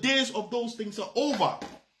 The days of those things are over.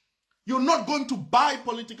 You're not going to buy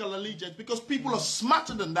political allegiance because people are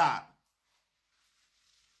smarter than that.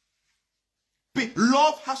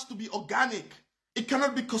 Love has to be organic. It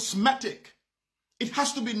cannot be cosmetic. It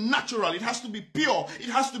has to be natural. It has to be pure. It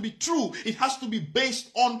has to be true. It has to be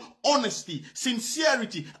based on honesty,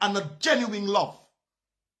 sincerity, and a genuine love.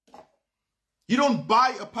 You don't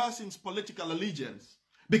buy a person's political allegiance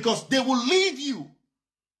because they will leave you.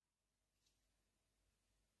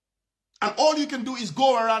 And all you can do is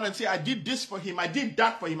go around and say, I did this for him. I did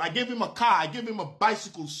that for him. I gave him a car. I gave him a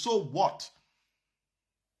bicycle. So what?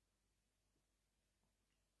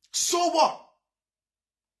 So what?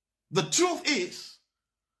 The truth is,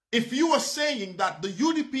 if you are saying that the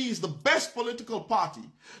UDP is the best political party,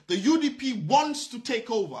 the UDP wants to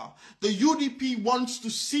take over, the UDP wants to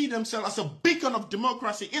see themselves as a beacon of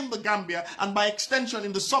democracy in the Gambia and by extension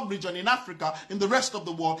in the sub-region, in Africa, in the rest of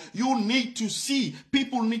the world, you need to see,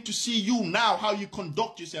 people need to see you now, how you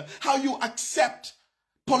conduct yourself, how you accept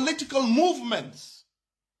political movements,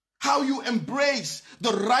 how you embrace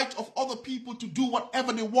the right of other people to do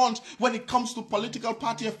whatever they want when it comes to political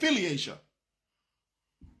party affiliation.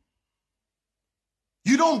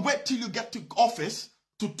 You don't wait till you get to office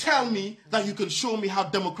to tell me that you can show me how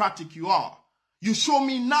democratic you are. You show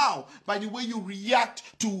me now by the way you react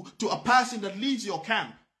to a person that leaves your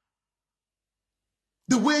camp.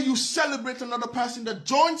 The way you celebrate another person that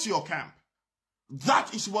joins your camp.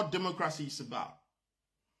 That is what democracy is about.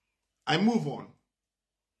 I move on.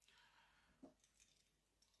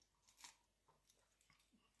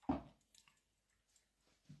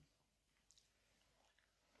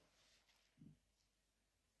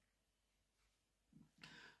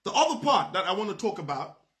 The other part that I want to talk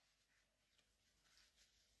about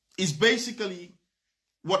is basically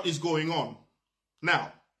what is going on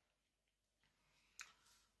now.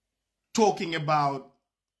 Talking about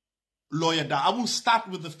Lawyer Dabo. I will start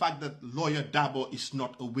with the fact that Lawyer Dabo is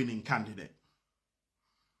not a winning candidate.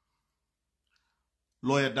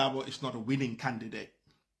 Lawyer Dabo is not a winning candidate.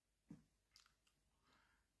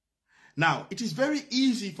 Now, it is very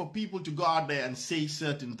easy for people to go out there and say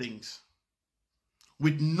certain things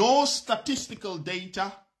with no statistical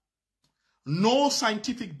data, no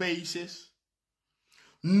scientific basis,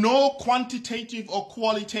 no quantitative or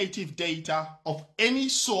qualitative data of any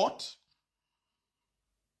sort.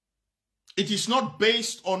 It is not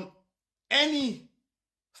based on any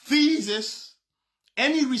thesis,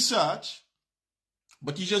 any research,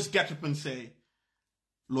 but you just get up and say,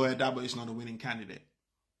 Lawyer Dabo is not a winning candidate.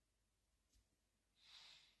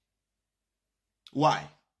 Why?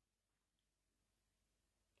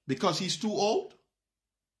 Because he's too old?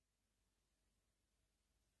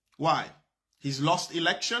 Why? He's lost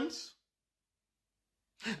elections?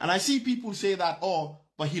 And I see people say that, oh,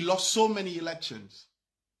 but he lost so many elections.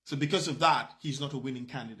 So because of that, he's not a winning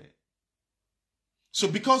candidate. So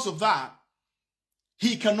because of that,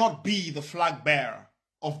 he cannot be the flag bearer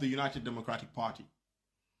of the United Democratic Party.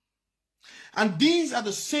 And these are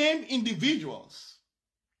the same individuals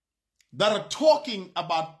that are talking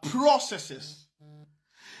about processes.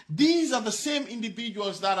 These are the same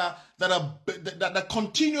individuals that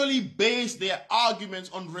continually base their arguments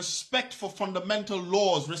on respect for fundamental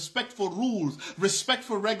laws, respect for rules, respect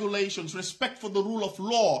for regulations, respect for the rule of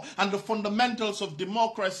law and the fundamentals of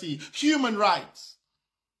democracy, human rights.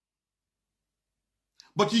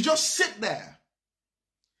 But you just sit there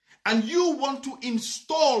and you want to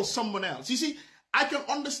install someone else. You see, I can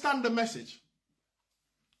understand the message.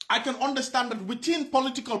 I can understand that within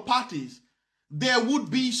political parties, there would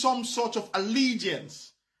be some sort of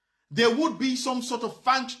allegiance. There would be some sort of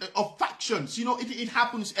factions. You know, it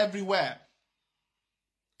happens everywhere.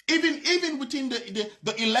 Even within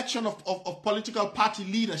the election of political party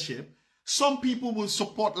leadership, Some people will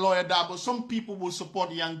support Lawyer Dabo. Some people will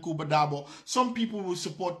support Yankuba Dabo. Some people will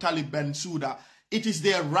support Talib Bensouda. It is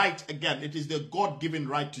their right, again. It is their God-given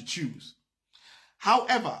right to choose.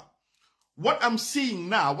 However, what I'm seeing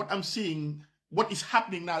now, what is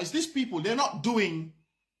happening now is these people, they're not doing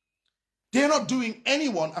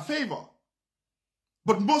anyone a favor.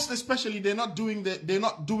 But most especially, they're not doing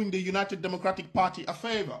the United Democratic Party a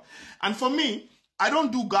favor. And for me, I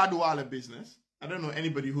don't do Gaduwale business. I don't know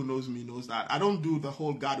anybody who knows me knows that. I don't do the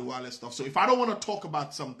whole Gaduwale stuff. So if I don't want to talk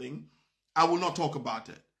about something, I will not talk about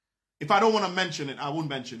it. If I don't want to mention it, I won't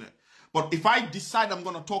mention it. But if I decide I'm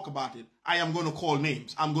going to talk about it, I am going to call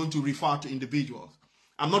names. I'm going to refer to individuals.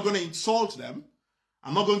 I'm not going to insult them.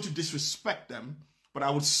 I'm not going to disrespect them. But I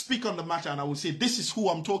will speak on the matter and I will say, this is who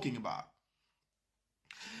I'm talking about.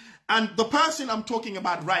 And the person I'm talking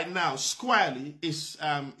about right now, squarely, is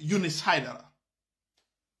Yunus Haidara.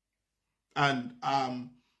 And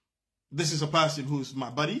this is a person who's my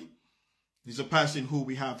buddy. He's a person who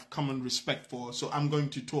we have common respect for. So I'm going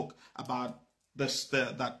to talk about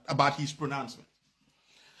about his pronouncement.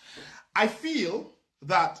 I feel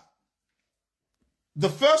that the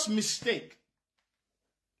first mistake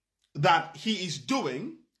that he is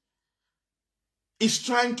doing is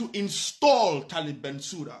trying to install Talib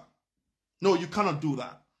Bensouda. No, you cannot do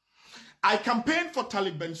that. I campaigned for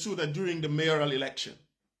Talib Bensouda during the mayoral election.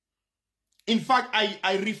 In fact,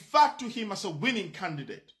 I referred to him as a winning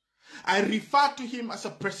candidate. I referred to him as a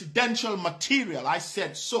presidential material. I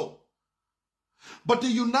said so. But the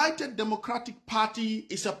United Democratic Party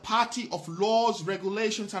is a party of laws,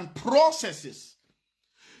 regulations, and processes.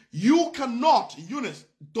 You cannot, Yunus,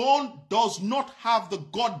 does not have the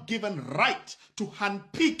God-given right to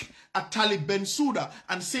handpick a Talib Bensouda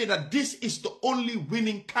and say that this is the only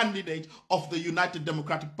winning candidate of the United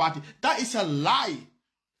Democratic Party. That is a lie.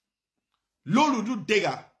 Loludu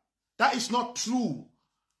Dega. That is not true.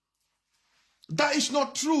 That is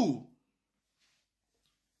not true.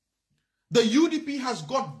 The UDP has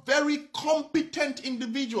got very competent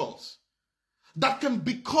individuals that can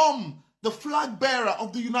become the flag bearer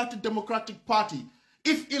of the United Democratic Party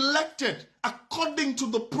if elected according to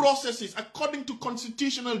the processes, according to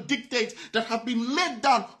constitutional dictates that have been laid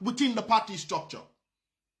down within the party structure.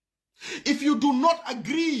 If you do not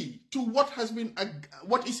agree to what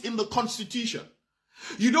is in the constitution,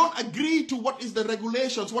 you don't agree to what is the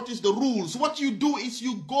regulations, what is the rules. What you do is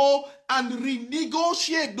you go and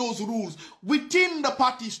renegotiate those rules within the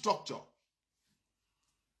party structure.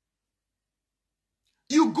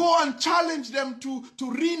 You go and challenge them to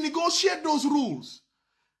renegotiate those rules.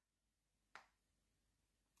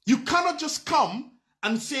 You cannot just come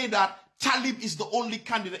and say that Talib is the only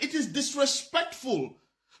candidate. It is disrespectful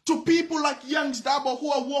to people like Yangs Dabo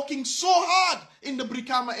who are working so hard in the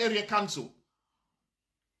Brikama Area Council.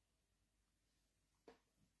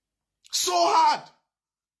 So hard.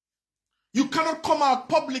 You cannot come out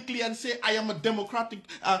publicly and say, I am a democratic,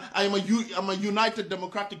 I am a United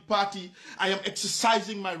Democratic Party. I am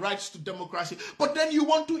exercising my rights to democracy. But then you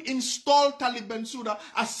want to install Talib Bensouda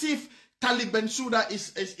as if Talib Bensouda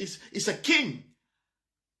is a king.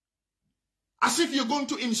 As if you're going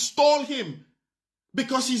to install him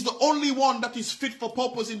because he's the only one that is fit for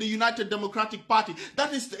purpose in the United Democratic Party.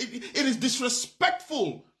 It is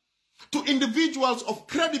disrespectful to individuals of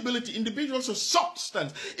credibility, individuals of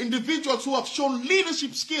substance, individuals who have shown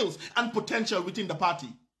leadership skills and potential within the party.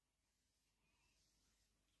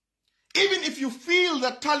 Even if you feel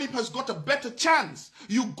that Talib has got a better chance,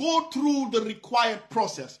 you go through the required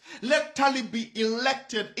process. Let Talib be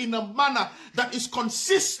elected in a manner that is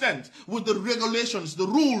consistent with the regulations, the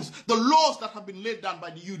rules, the laws that have been laid down by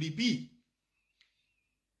the UDP.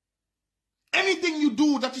 Anything you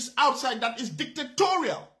do that is outside that is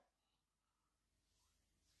dictatorial.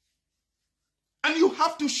 And you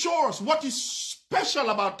have to show us what is special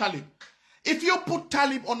about Talib. If you put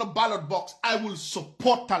Talib on a ballot box, I will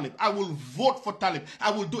support Talib. I will vote for Talib. I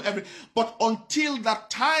will do everything. But until that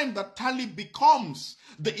time that Talib becomes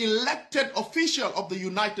the elected official of the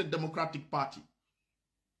United Democratic Party.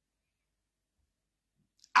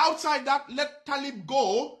 Outside that, let Talib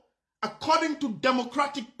go according to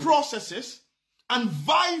democratic processes and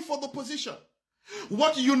vie for the position.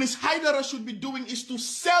 What Yunus Haidara should be doing is to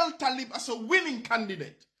sell Talib as a winning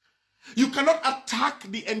candidate. You cannot attack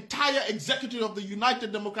the entire executive of the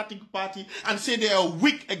United Democratic Party and say they are a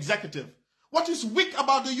weak executive. What is weak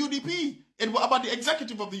about the UDP and about the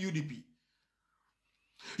executive of the UDP?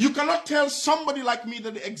 You cannot tell somebody like me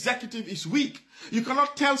that the executive is weak. You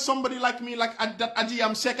cannot tell somebody like me that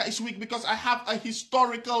Adiyam Seka is weak because I have a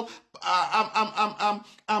historical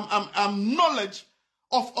knowledge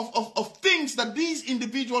of things that these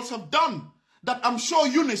individuals have done that I'm sure,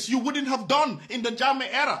 Eunice, you wouldn't have done in the Jammeh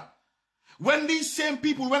era. When these same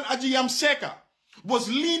people, when Ajiyam Seka was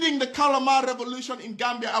leading the Kalama revolution in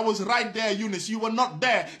Gambia, I was right there, Eunice. You were not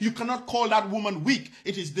there. You cannot call that woman weak.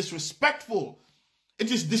 It is disrespectful.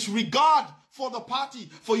 It is disregard for the party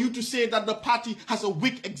for you to say that the party has a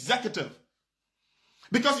weak executive.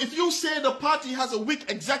 Because if you say the party has a weak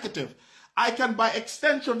executive, I can by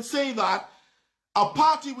extension say that a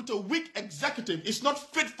party with a weak executive is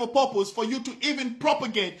not fit for purpose for you to even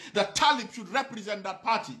propagate that Talib should represent that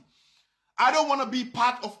party. I don't want to be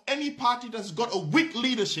part of any party that's got a weak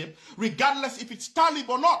leadership, regardless if it's Talib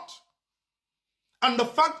or not. And the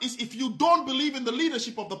fact is, if you don't believe in the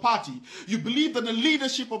leadership of the party, you believe that the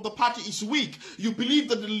leadership of the party is weak, you believe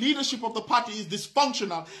that the leadership of the party is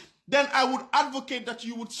dysfunctional, then I would advocate that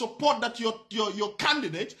you would support that your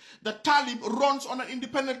candidate, the Talib, runs on an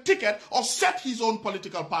independent ticket or set his own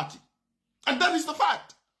political party. And that is the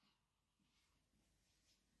fact.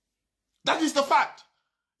 That is the fact.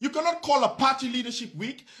 You cannot call a party leadership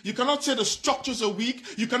weak. You cannot say the structures are weak.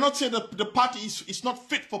 You cannot say that the party is not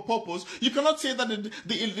fit for purpose. You cannot say that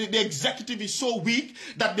the executive is so weak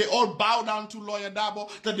that they all bow down to Lawyer Dabo,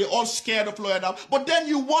 that they're all scared of Lawyer Dabo. But then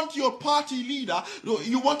you want your party leader,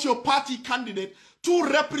 you want your party candidate to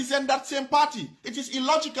represent that same party. It is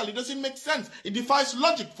illogical. It doesn't make sense. It defies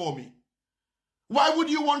logic for me. Why would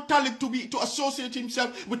you want Talib to associate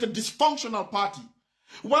himself with a dysfunctional party?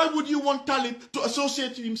 Why would you want Talib to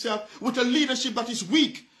associate himself with a leadership that is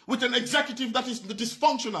weak, with an executive that is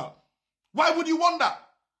dysfunctional? Why would you want that?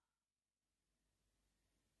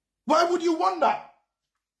 Why would you want that?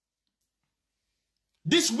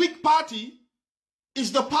 This weak party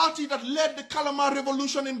is the party that led the Kalama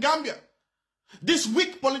revolution in Gambia. This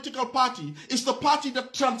weak political party is the party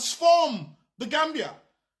that transformed the Gambia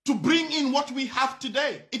to bring in what we have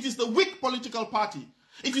today. It is the weak political party.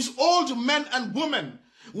 It is old men and women.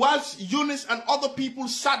 Whilst Eunice and other people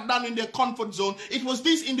sat down in their comfort zone, it was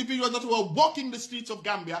these individuals that were walking the streets of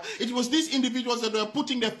Gambia. It was these individuals that were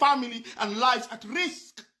putting their family and lives at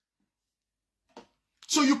risk.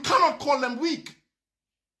 So you cannot call them weak.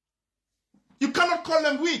 You cannot call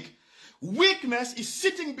them weak. Weakness is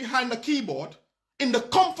sitting behind the keyboard in the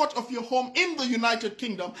comfort of your home in the United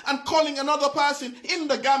Kingdom and calling another person in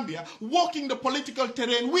the Gambia walking the political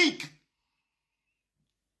terrain weak.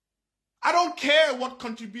 I don't care what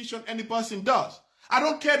contribution any person does. I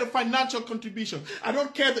don't care the financial contribution. I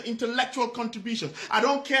don't care the intellectual contribution. I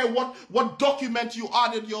don't care what document you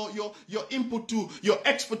added your input to, your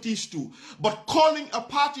expertise to. But calling a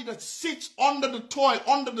party that sits under the toil,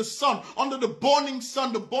 under the sun, under the burning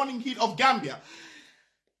sun, the burning heat of Gambia,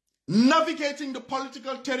 navigating the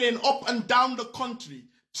political terrain up and down the country,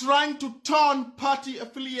 trying to turn party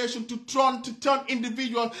affiliation, to turn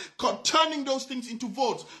individuals, turning those things into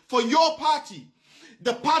votes for your party,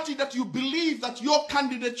 the party that you believe that your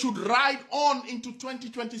candidate should ride on into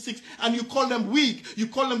 2026, and you call them weak, you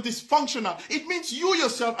call them dysfunctional. It means you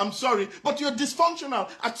yourself, I'm sorry, but you're dysfunctional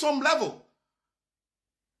at some level.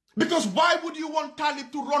 Because why would you want Talib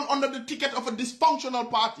to run under the ticket of a dysfunctional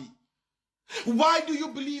party? Why do you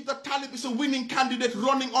believe that Talib is a winning candidate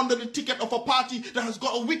running under the ticket of a party that has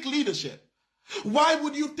got a weak leadership? Why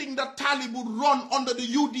would you think that Talib would run under the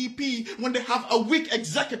UDP when they have a weak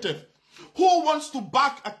executive? Who wants to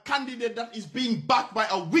back a candidate that is being backed by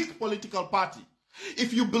a weak political party?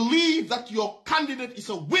 If you believe that your candidate is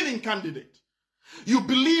a winning candidate, you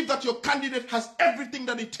believe that your candidate has everything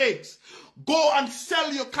that it takes, go and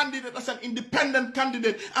sell your candidate as an independent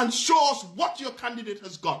candidate and show us what your candidate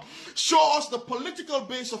has got. Show us the political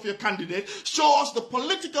base of your candidate. Show us the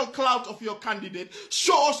political clout of your candidate.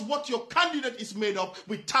 Show us what your candidate is made of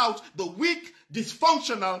without the weak,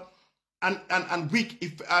 dysfunctional, and weak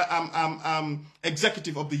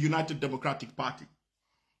executive of the United Democratic Party.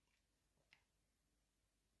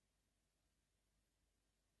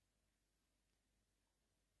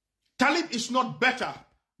 Talib is not better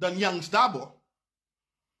than Young Dabo.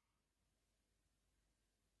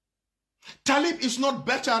 Talib is not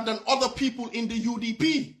better than other people in the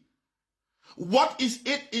UDP. What is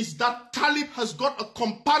it is that Talib has got a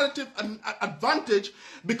comparative advantage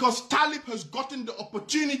because Talib has gotten the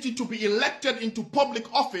opportunity to be elected into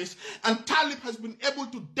public office, and Talib has been able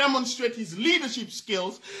to demonstrate his leadership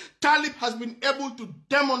skills. Talib has been able to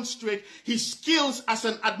demonstrate his skills as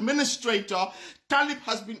an administrator. Talib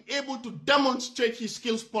has been able to demonstrate his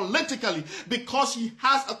skills politically because he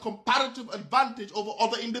has a comparative advantage over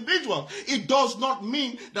other individuals. It does not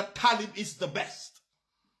mean that Talib is the best.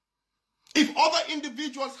 If other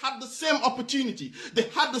individuals had the same opportunity, they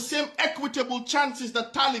had the same equitable chances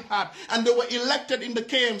that Talib had, and they were elected in the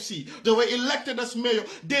KMC, they were elected as mayor,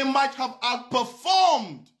 they might have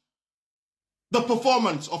outperformed the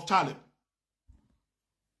performance of Talib.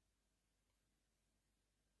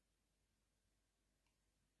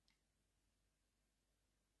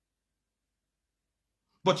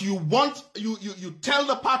 But you tell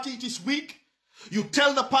the party it is weak. You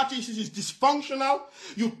tell the party it is dysfunctional.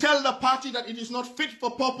 You tell the party that it is not fit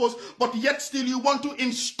for purpose, but yet still you want to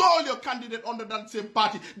install your candidate under that same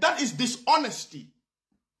party. That is dishonesty.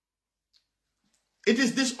 It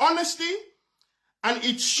is dishonesty, and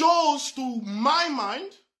it shows to my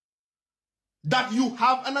mind that you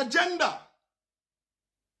have an agenda.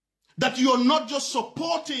 That you are not just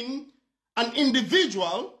supporting an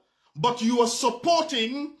individual, but you are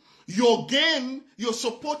supporting your gain, you're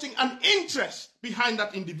supporting an interest behind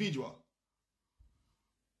that individual.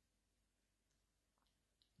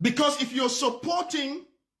 Because if you're supporting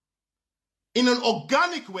in an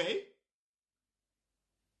organic way,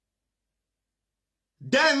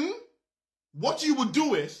 then what you would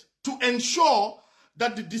do is to ensure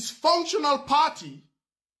that the dysfunctional party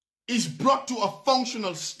is brought to a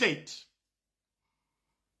functional state.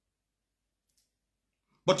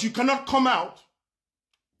 But you cannot come out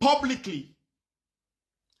publicly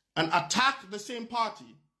and attack the same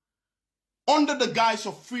party under the guise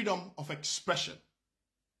of freedom of expression.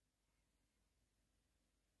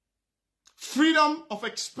 Freedom of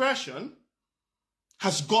expression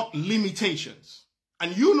has got limitations.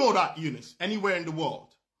 And you know that, Eunice, anywhere in the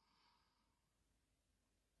world.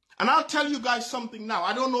 And I'll tell you guys something now.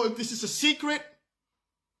 I don't know if this is a secret.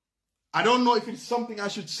 I don't know if it's something I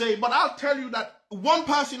should say, but I'll tell you that one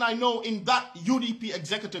person I know in that UDP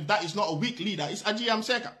executive that is not a weak leader is Ajiyam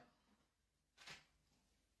Seka.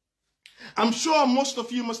 I'm sure most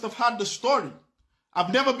of you must have heard the story.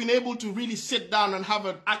 I've never been able to really sit down and have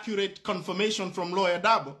an accurate confirmation from Lawyer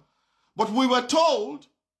Dabo. But we were told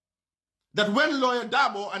that when Lawyer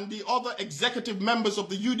Dabo and the other executive members of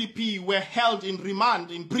the UDP were held in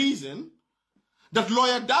remand in prison, that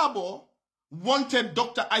Lawyer Dabo wanted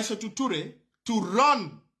Dr. Aissatou Touré to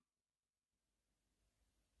run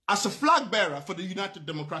as a flag bearer for the United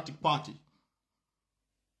Democratic Party.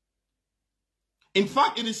 In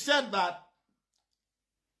fact, it is said that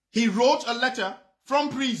he wrote a letter from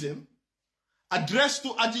prison addressed to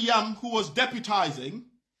Ajiyam, who was deputizing,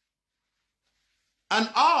 and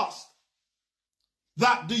asked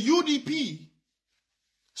that the UDP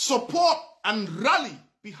support and rally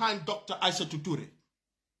behind Dr. Aissatou Touré.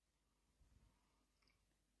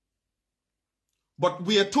 But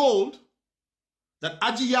we are told that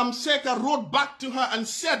Ajiyam Seka wrote back to her and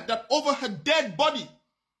said that over her dead body,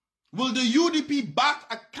 will the UDP back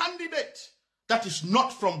a candidate that is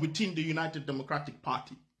not from within the United Democratic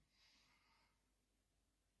Party?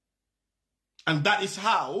 And that is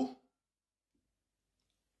how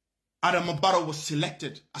Adama Barrow was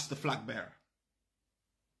selected as the flag bearer.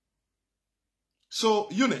 So,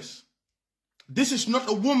 Eunice, this is not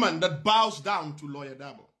a woman that bows down to Lawyer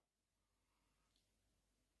Dabo.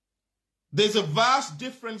 There's a vast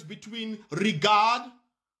difference between regard,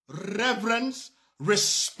 reverence,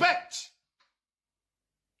 respect,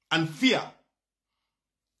 and fear.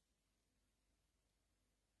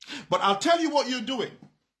 But I'll tell you what you're doing.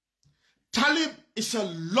 Talib is a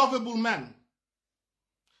lovable man.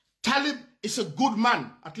 Talib is a good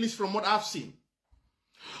man, at least from what I've seen.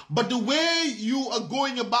 But the way you are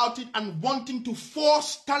going about it and wanting to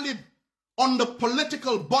force Talib on the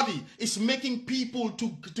political body is making people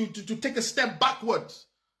to take a step backwards,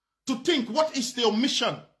 to think, what is their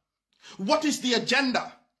mission? What is the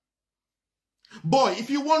agenda? Boy, if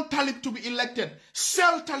you want Talib to be elected,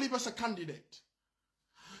 sell Talib as a candidate.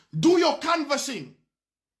 Do your canvassing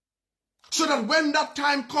so that when that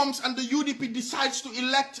time comes and the UDP decides to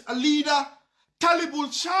elect a leader, Talib will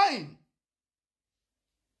shine.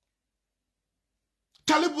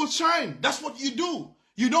 Talib will shine. That's what you do.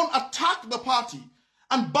 You don't attack the party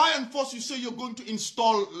and by and force you say you're going to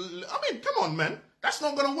install. I mean, come on, man. That's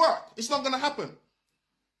not going to work. It's not going to happen.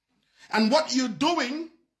 And what you're doing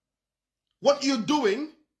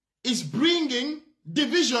is bringing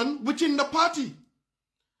division within the party.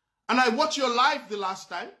 And I watched your live the last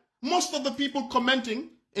time. Most of the people commenting,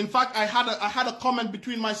 in fact, I had a comment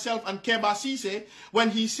between myself and Keba Sise when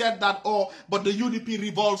he said that, oh, but the UDP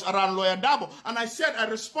revolves around Lawyer Dabo. And I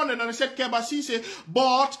responded and I said, Keba Sise,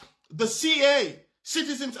 but the CA,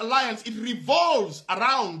 Citizens Alliance, it revolves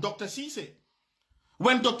around Dr. Sise.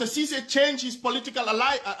 When Dr. Sise changed his political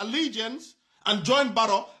allegiance and joined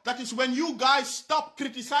Barrow, that is when you guys stop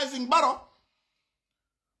criticizing Barrow.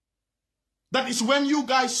 That is when you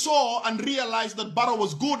guys saw and realized that Barrow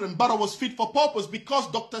was good and Barrow was fit for purpose,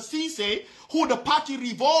 because Dr. Cisse, who the party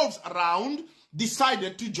revolves around,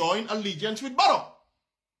 decided to join allegiance with Barrow.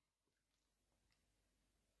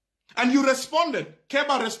 And you responded.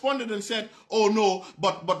 Keba responded and said, "Oh no,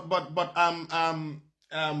 but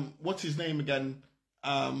what's his name again?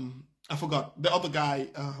 I forgot. The other guy,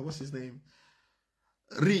 what's his name?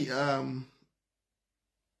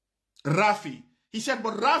 Rafi. He said,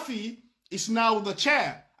 but Rafi is now the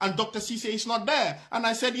chair and Dr. Cisse is not there." And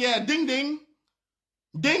I said, yeah, ding ding.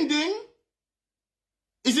 Ding ding.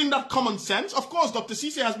 Isn't that common sense? Of course, Dr.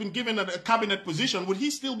 Cisse has been given a cabinet position. Would he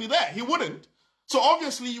still be there? He wouldn't. So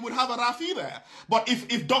obviously you would have a Rafi there. But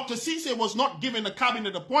if Dr. Cisse was not given a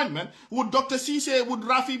cabinet appointment, would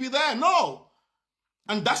Rafi be there? No.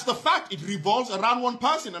 And that's the fact. It revolves around one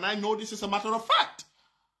person. And I know this is a matter of fact.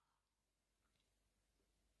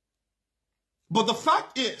 But the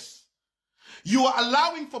fact is, you are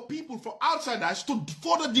allowing for people, for outsiders, to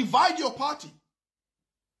further divide your party.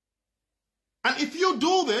 And if you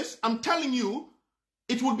do this, I'm telling you,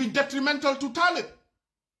 it will be detrimental to Talib.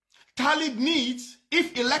 Talib needs,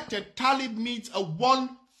 if elected, Talib needs a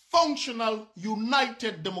one functional,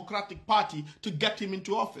 united democratic party to get him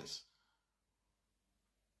into office.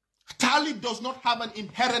 Talib does not have an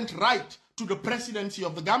inherent right to the presidency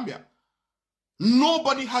of the Gambia.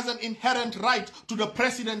 Nobody has an inherent right to the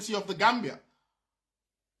presidency of the Gambia.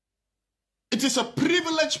 It is a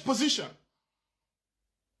privileged position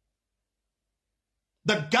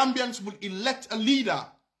that Gambians will elect a leader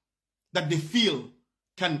that they feel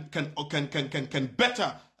can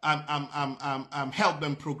better help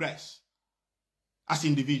them progress as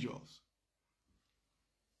individuals.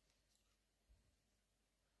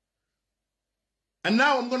 And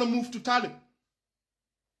now I'm going to move to Talib.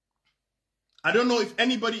 I don't know if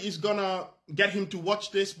anybody is going to get him to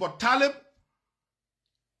watch this, but Talib,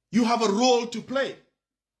 you have a role to play.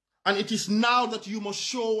 And it is now that you must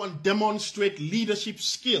show and demonstrate leadership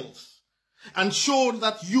skills and show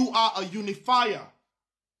that you are a unifier.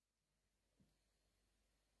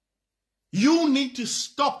 You need to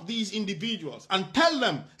stop these individuals and tell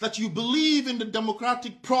them that you believe in the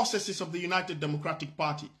democratic processes of the United Democratic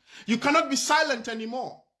Party. You cannot be silent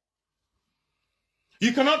anymore.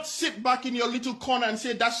 You cannot sit back in your little corner and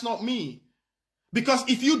say, that's not me. Because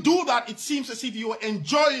if you do that, it seems as if you are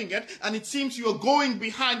enjoying it, and it seems you are going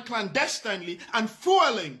behind clandestinely and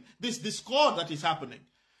fueling this discord that is happening.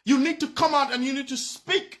 You need to come out and you need to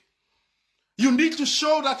speak. You need to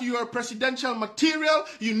show that you are presidential material.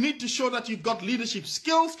 You need to show that you've got leadership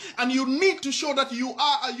skills, and you need to show that you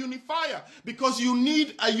are a unifier, because you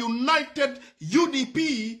need a united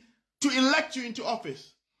UDP to elect you into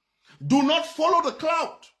office. Do not follow the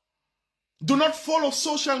clout. Do not follow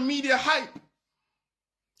social media hype.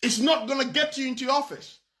 It's not going to get you into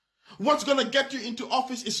office. What's going to get you into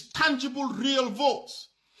office is tangible, real votes,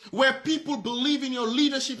 where people believe in your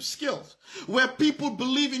leadership skills, where people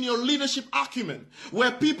believe in your leadership acumen, where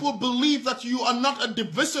people believe that you are not a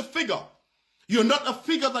divisive figure. You're not a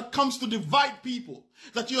figure that comes to divide people,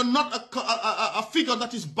 that you're not a figure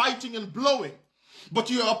that is biting and blowing. But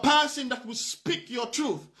you're a person that will speak your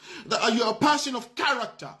truth. You're a person of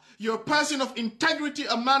character. You're a person of integrity,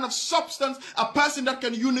 a man of substance, a person that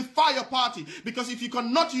can unify a party. Because if you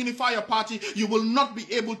cannot unify a party, you will not be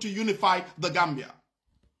able to unify the Gambia.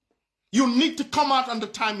 You need to come out, and the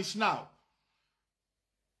time is now.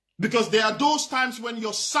 Because there are those times when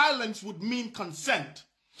your silence would mean consent.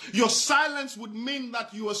 Your silence would mean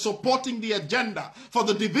that you are supporting the agenda for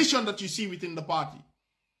the division that you see within the party.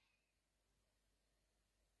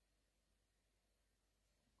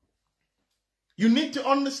 You need to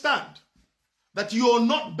understand that you are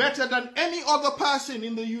not better than any other person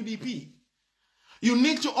in the UDP. You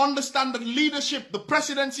need to understand that leadership, the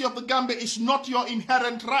presidency of the Gambia, is not your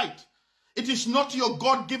inherent right. It is not your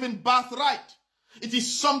God-given birthright. It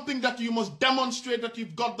is something that you must demonstrate that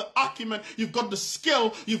you've got the acumen, you've got the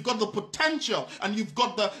skill, you've got the potential, and you've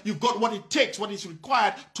got what it takes, what is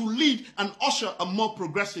required to lead and usher a more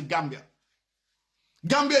progressive Gambia.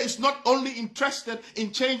 Gambia is not only interested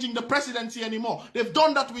in changing the presidency anymore. They've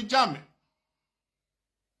done that with Jammeh.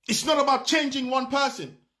 It's not about changing one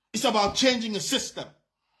person. It's about changing a system.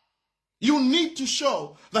 You need to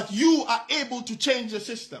show that you are able to change the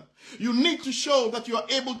system. You need to show that you are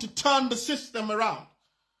able to turn the system around.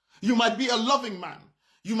 You might be a loving man.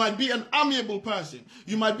 You might be an amiable person.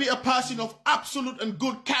 You might be a person of absolute and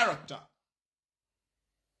good character.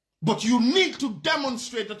 But you need to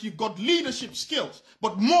demonstrate that you've got leadership skills,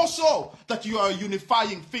 but more so that you are a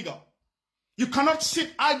unifying figure. You cannot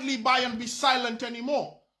sit idly by and be silent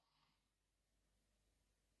anymore.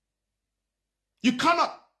 You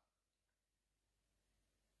cannot.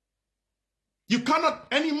 You cannot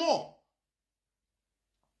anymore.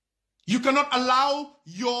 You cannot allow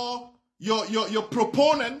your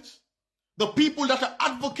proponents, the people that are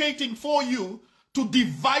advocating for you, to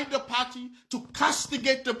divide the party, to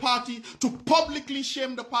castigate the party, to publicly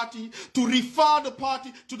shame the party, to refer the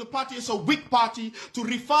party to the party as a weak party, to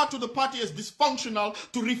refer to the party as dysfunctional,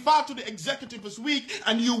 to refer to the executive as weak,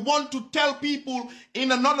 and you want to tell people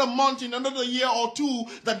in another month, in another year or two,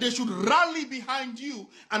 that they should rally behind you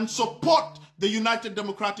and support the United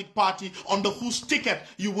Democratic Party under whose ticket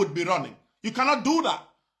you would be running. You cannot do that,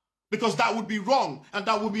 because that would be wrong, and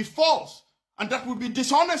that would be false. And that would be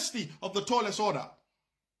dishonesty of the tallest order.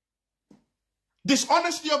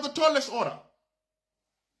 Dishonesty of the tallest order.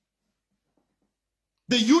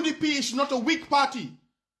 The UDP is not a weak party.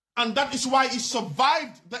 And that is why it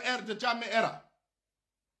survived the Jammeh era.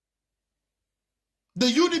 The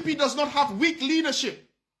UDP does not have weak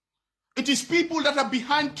leadership. It is people that are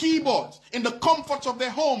behind keyboards in the comforts of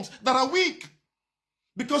their homes that are weak.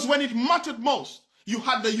 Because when it mattered most, you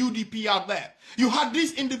had the UDP out there. You had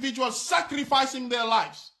these individuals sacrificing their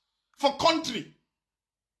lives for country.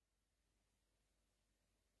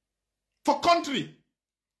 For country.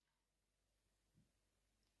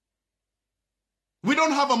 We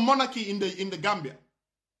don't have a monarchy in the Gambia.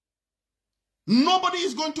 Nobody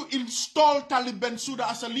is going to install Talib Bensouda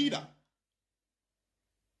as a leader.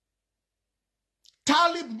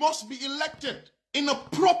 Talib must be elected in a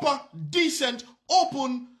proper, decent,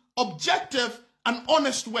 open, objective, an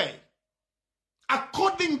honest way,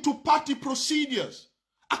 according to party procedures,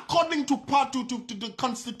 according to the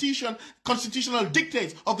constitutional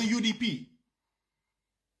dictates of the UDP.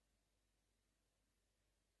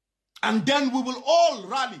 And then we will all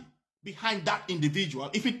rally behind that individual.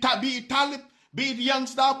 If it be it Talib, be it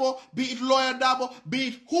Youngs Dabo, be it Lawyer Dabo, be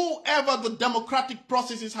it whoever the democratic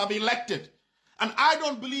processes have elected. And I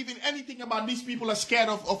don't believe in anything about these people are scared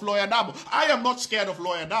of Lawyer Dabo. I am not scared of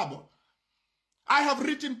Lawyer Dabo. I have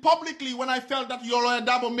written publicly when I felt that your Lawyer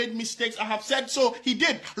Dabo made mistakes. I have said so. He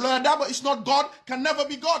did. Lawyer Dabo is not God, can never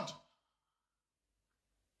be God.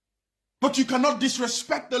 But you cannot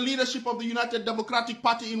disrespect the leadership of the United Democratic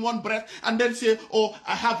Party in one breath and then say, oh,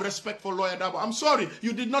 I have respect for Lawyer Dabo. I'm sorry,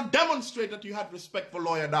 you did not demonstrate that you had respect for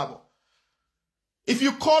Lawyer Dabo. If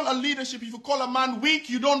you call a leadership, if you call a man weak,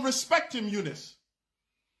 you don't respect him, Eunice.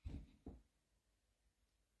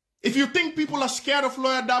 If you think people are scared of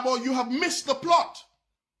Lawyer Dabo, you have missed the plot.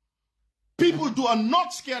 People are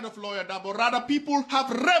not scared of Lawyer Dabo. Rather, people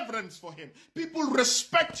have reverence for him. People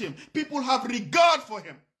respect him. People have regard for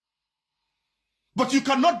him. But you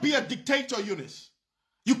cannot be a dictator, Eunice.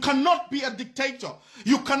 You cannot be a dictator.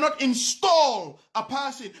 You cannot install a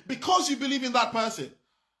person because you believe in that person.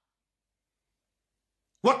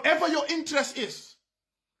 Whatever your interest is.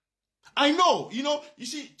 I know, you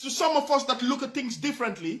see, to some of us that look at things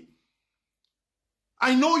differently,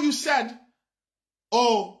 I know you said,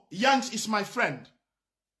 oh, Yanks is my friend.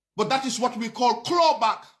 But that is what we call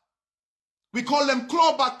clawback. We call them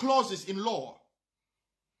clawback clauses in law.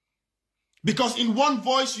 Because in one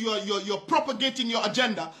voice, you're propagating your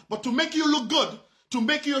agenda. But to make you look good, to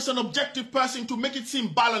make you as an objective person, to make it seem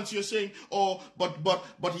balanced, you're saying, oh,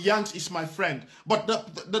 but Yanks is my friend. But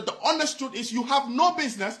the honest truth is you have no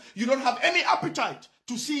business, you don't have any appetite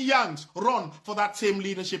to see Yanks run for that same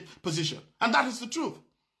leadership position. And that is the truth.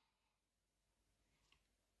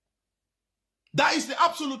 That is the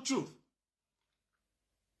absolute truth.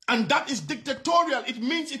 And that is dictatorial. It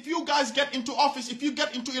means if you guys get into office, if you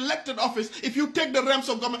get into elected office, if you take the realms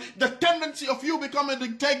of government, the tendency of you becoming a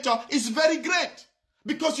dictator is very great.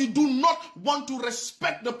 Because you do not want to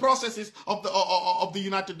respect the processes of the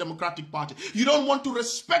United Democratic Party. You don't want to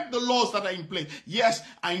respect the laws that are in place. Yes,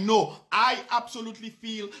 I know. I absolutely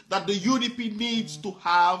feel that the UDP needs to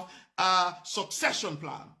have a succession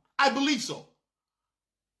plan. I believe so.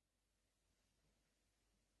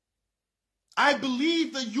 I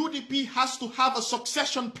believe the UDP has to have a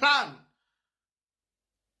succession plan.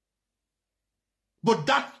 But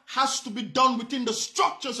that has to be done within the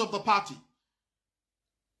structures of the party.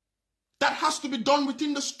 That has to be done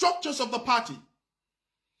within the structures of the party.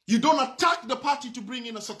 You don't attack the party to bring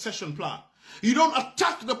in a succession plan. You don't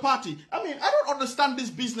attack the party. I mean, I don't understand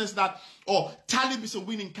this business that, oh, Talib is a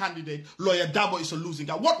winning candidate, Lawyer Dabo is a losing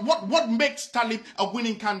candidate. What makes Talib a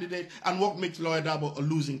winning candidate and what makes Lawyer Dabo a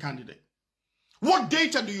losing candidate? What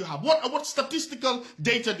data do you have? What statistical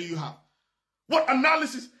data do you have? What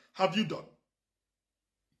analysis have you done?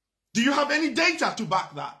 Do you have any data to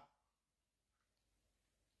back that?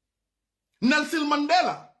 Nelson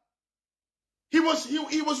Mandela, he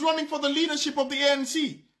was running for the leadership of the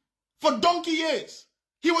ANC for donkey years.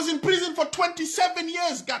 He was in prison for 27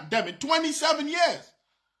 years, God damn it, 27 years.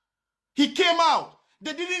 He came out.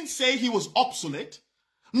 They didn't say he was obsolete.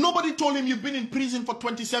 Nobody told him you've been in prison for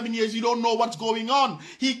 27 years, you don't know what's going on.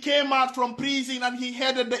 He came out from prison and he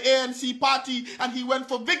headed the ANC party and he went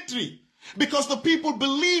for victory. Because the people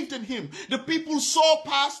believed in him. The people saw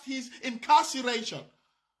past his incarceration.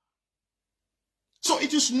 So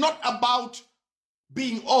it is not about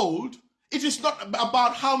being old. It is not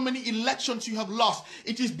about how many elections you have lost.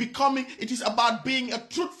 It is about being a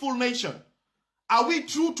truthful nation. Are we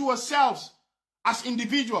true to ourselves as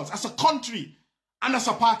individuals, as a country, and as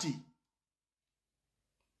a party?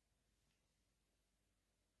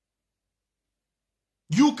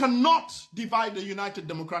 You cannot divide the United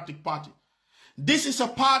Democratic Party. This is a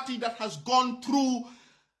party that has gone through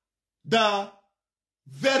the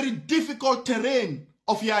very difficult terrain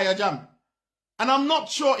of Yahya Jammeh. And I'm not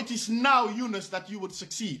sure it is now, Yunus, that you would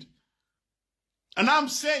succeed. And I'm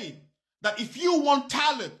saying that if you want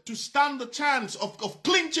Talib to stand the chance of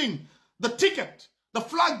clinching the ticket, the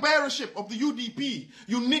flag bearership of the UDP,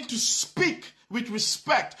 you need to speak with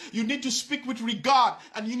respect. You need to speak with regard,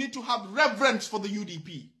 and you need to have reverence for the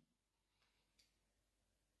UDP.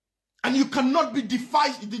 And you cannot be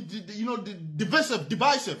divisive.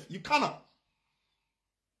 You cannot.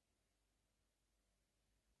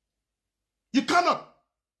 You cannot.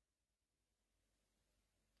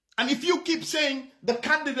 And if you keep saying the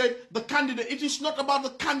candidate, it is not about the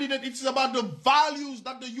candidate, it's about the values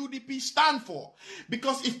that the UDP stand for.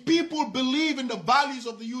 Because if people believe in the values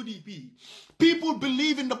of the UDP, people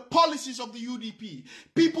believe in the policies of the UDP,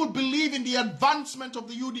 people believe in the advancement of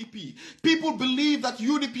the UDP, people believe that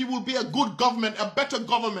UDP will be a good government, a better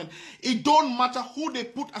government, it don't matter who they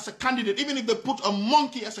put as a candidate, even if they put a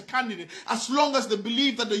monkey as a candidate, as long as they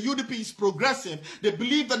believe that the UDP is progressive, they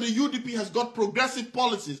believe that the UDP has got progressive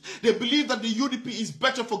policies, they believe that the UDP is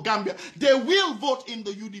better for Gambia, they will vote in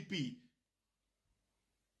the UDP.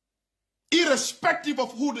 Irrespective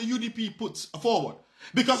of who the UDP puts forward.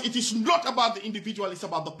 Because it is not about the individual, it's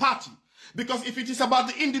about the party. Because if it is about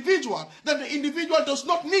the individual, then the individual does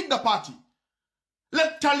not need the party.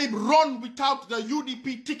 Let Talib run without the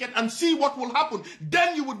UDP ticket and see what will happen.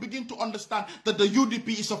 Then you would begin to understand that the UDP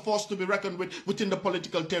is a force to be reckoned with within the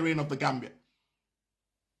political terrain of the Gambia.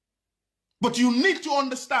 But you need to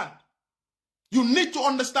understand. You need to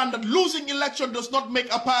understand that losing election does not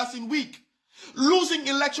make a person weak. Losing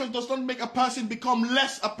election does not make a person become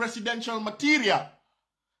less a presidential material.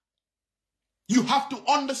 You have to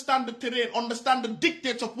understand the terrain, understand the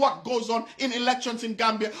dictates of what goes on in elections in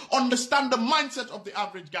Gambia, understand the mindset of the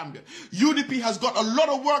average Gambian. UDP has got a lot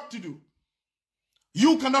of work to do.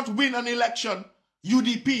 You cannot win an election,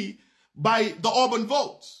 UDP, by the urban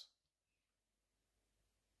votes.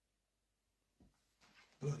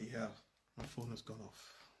 Bloody hell, my phone has gone off.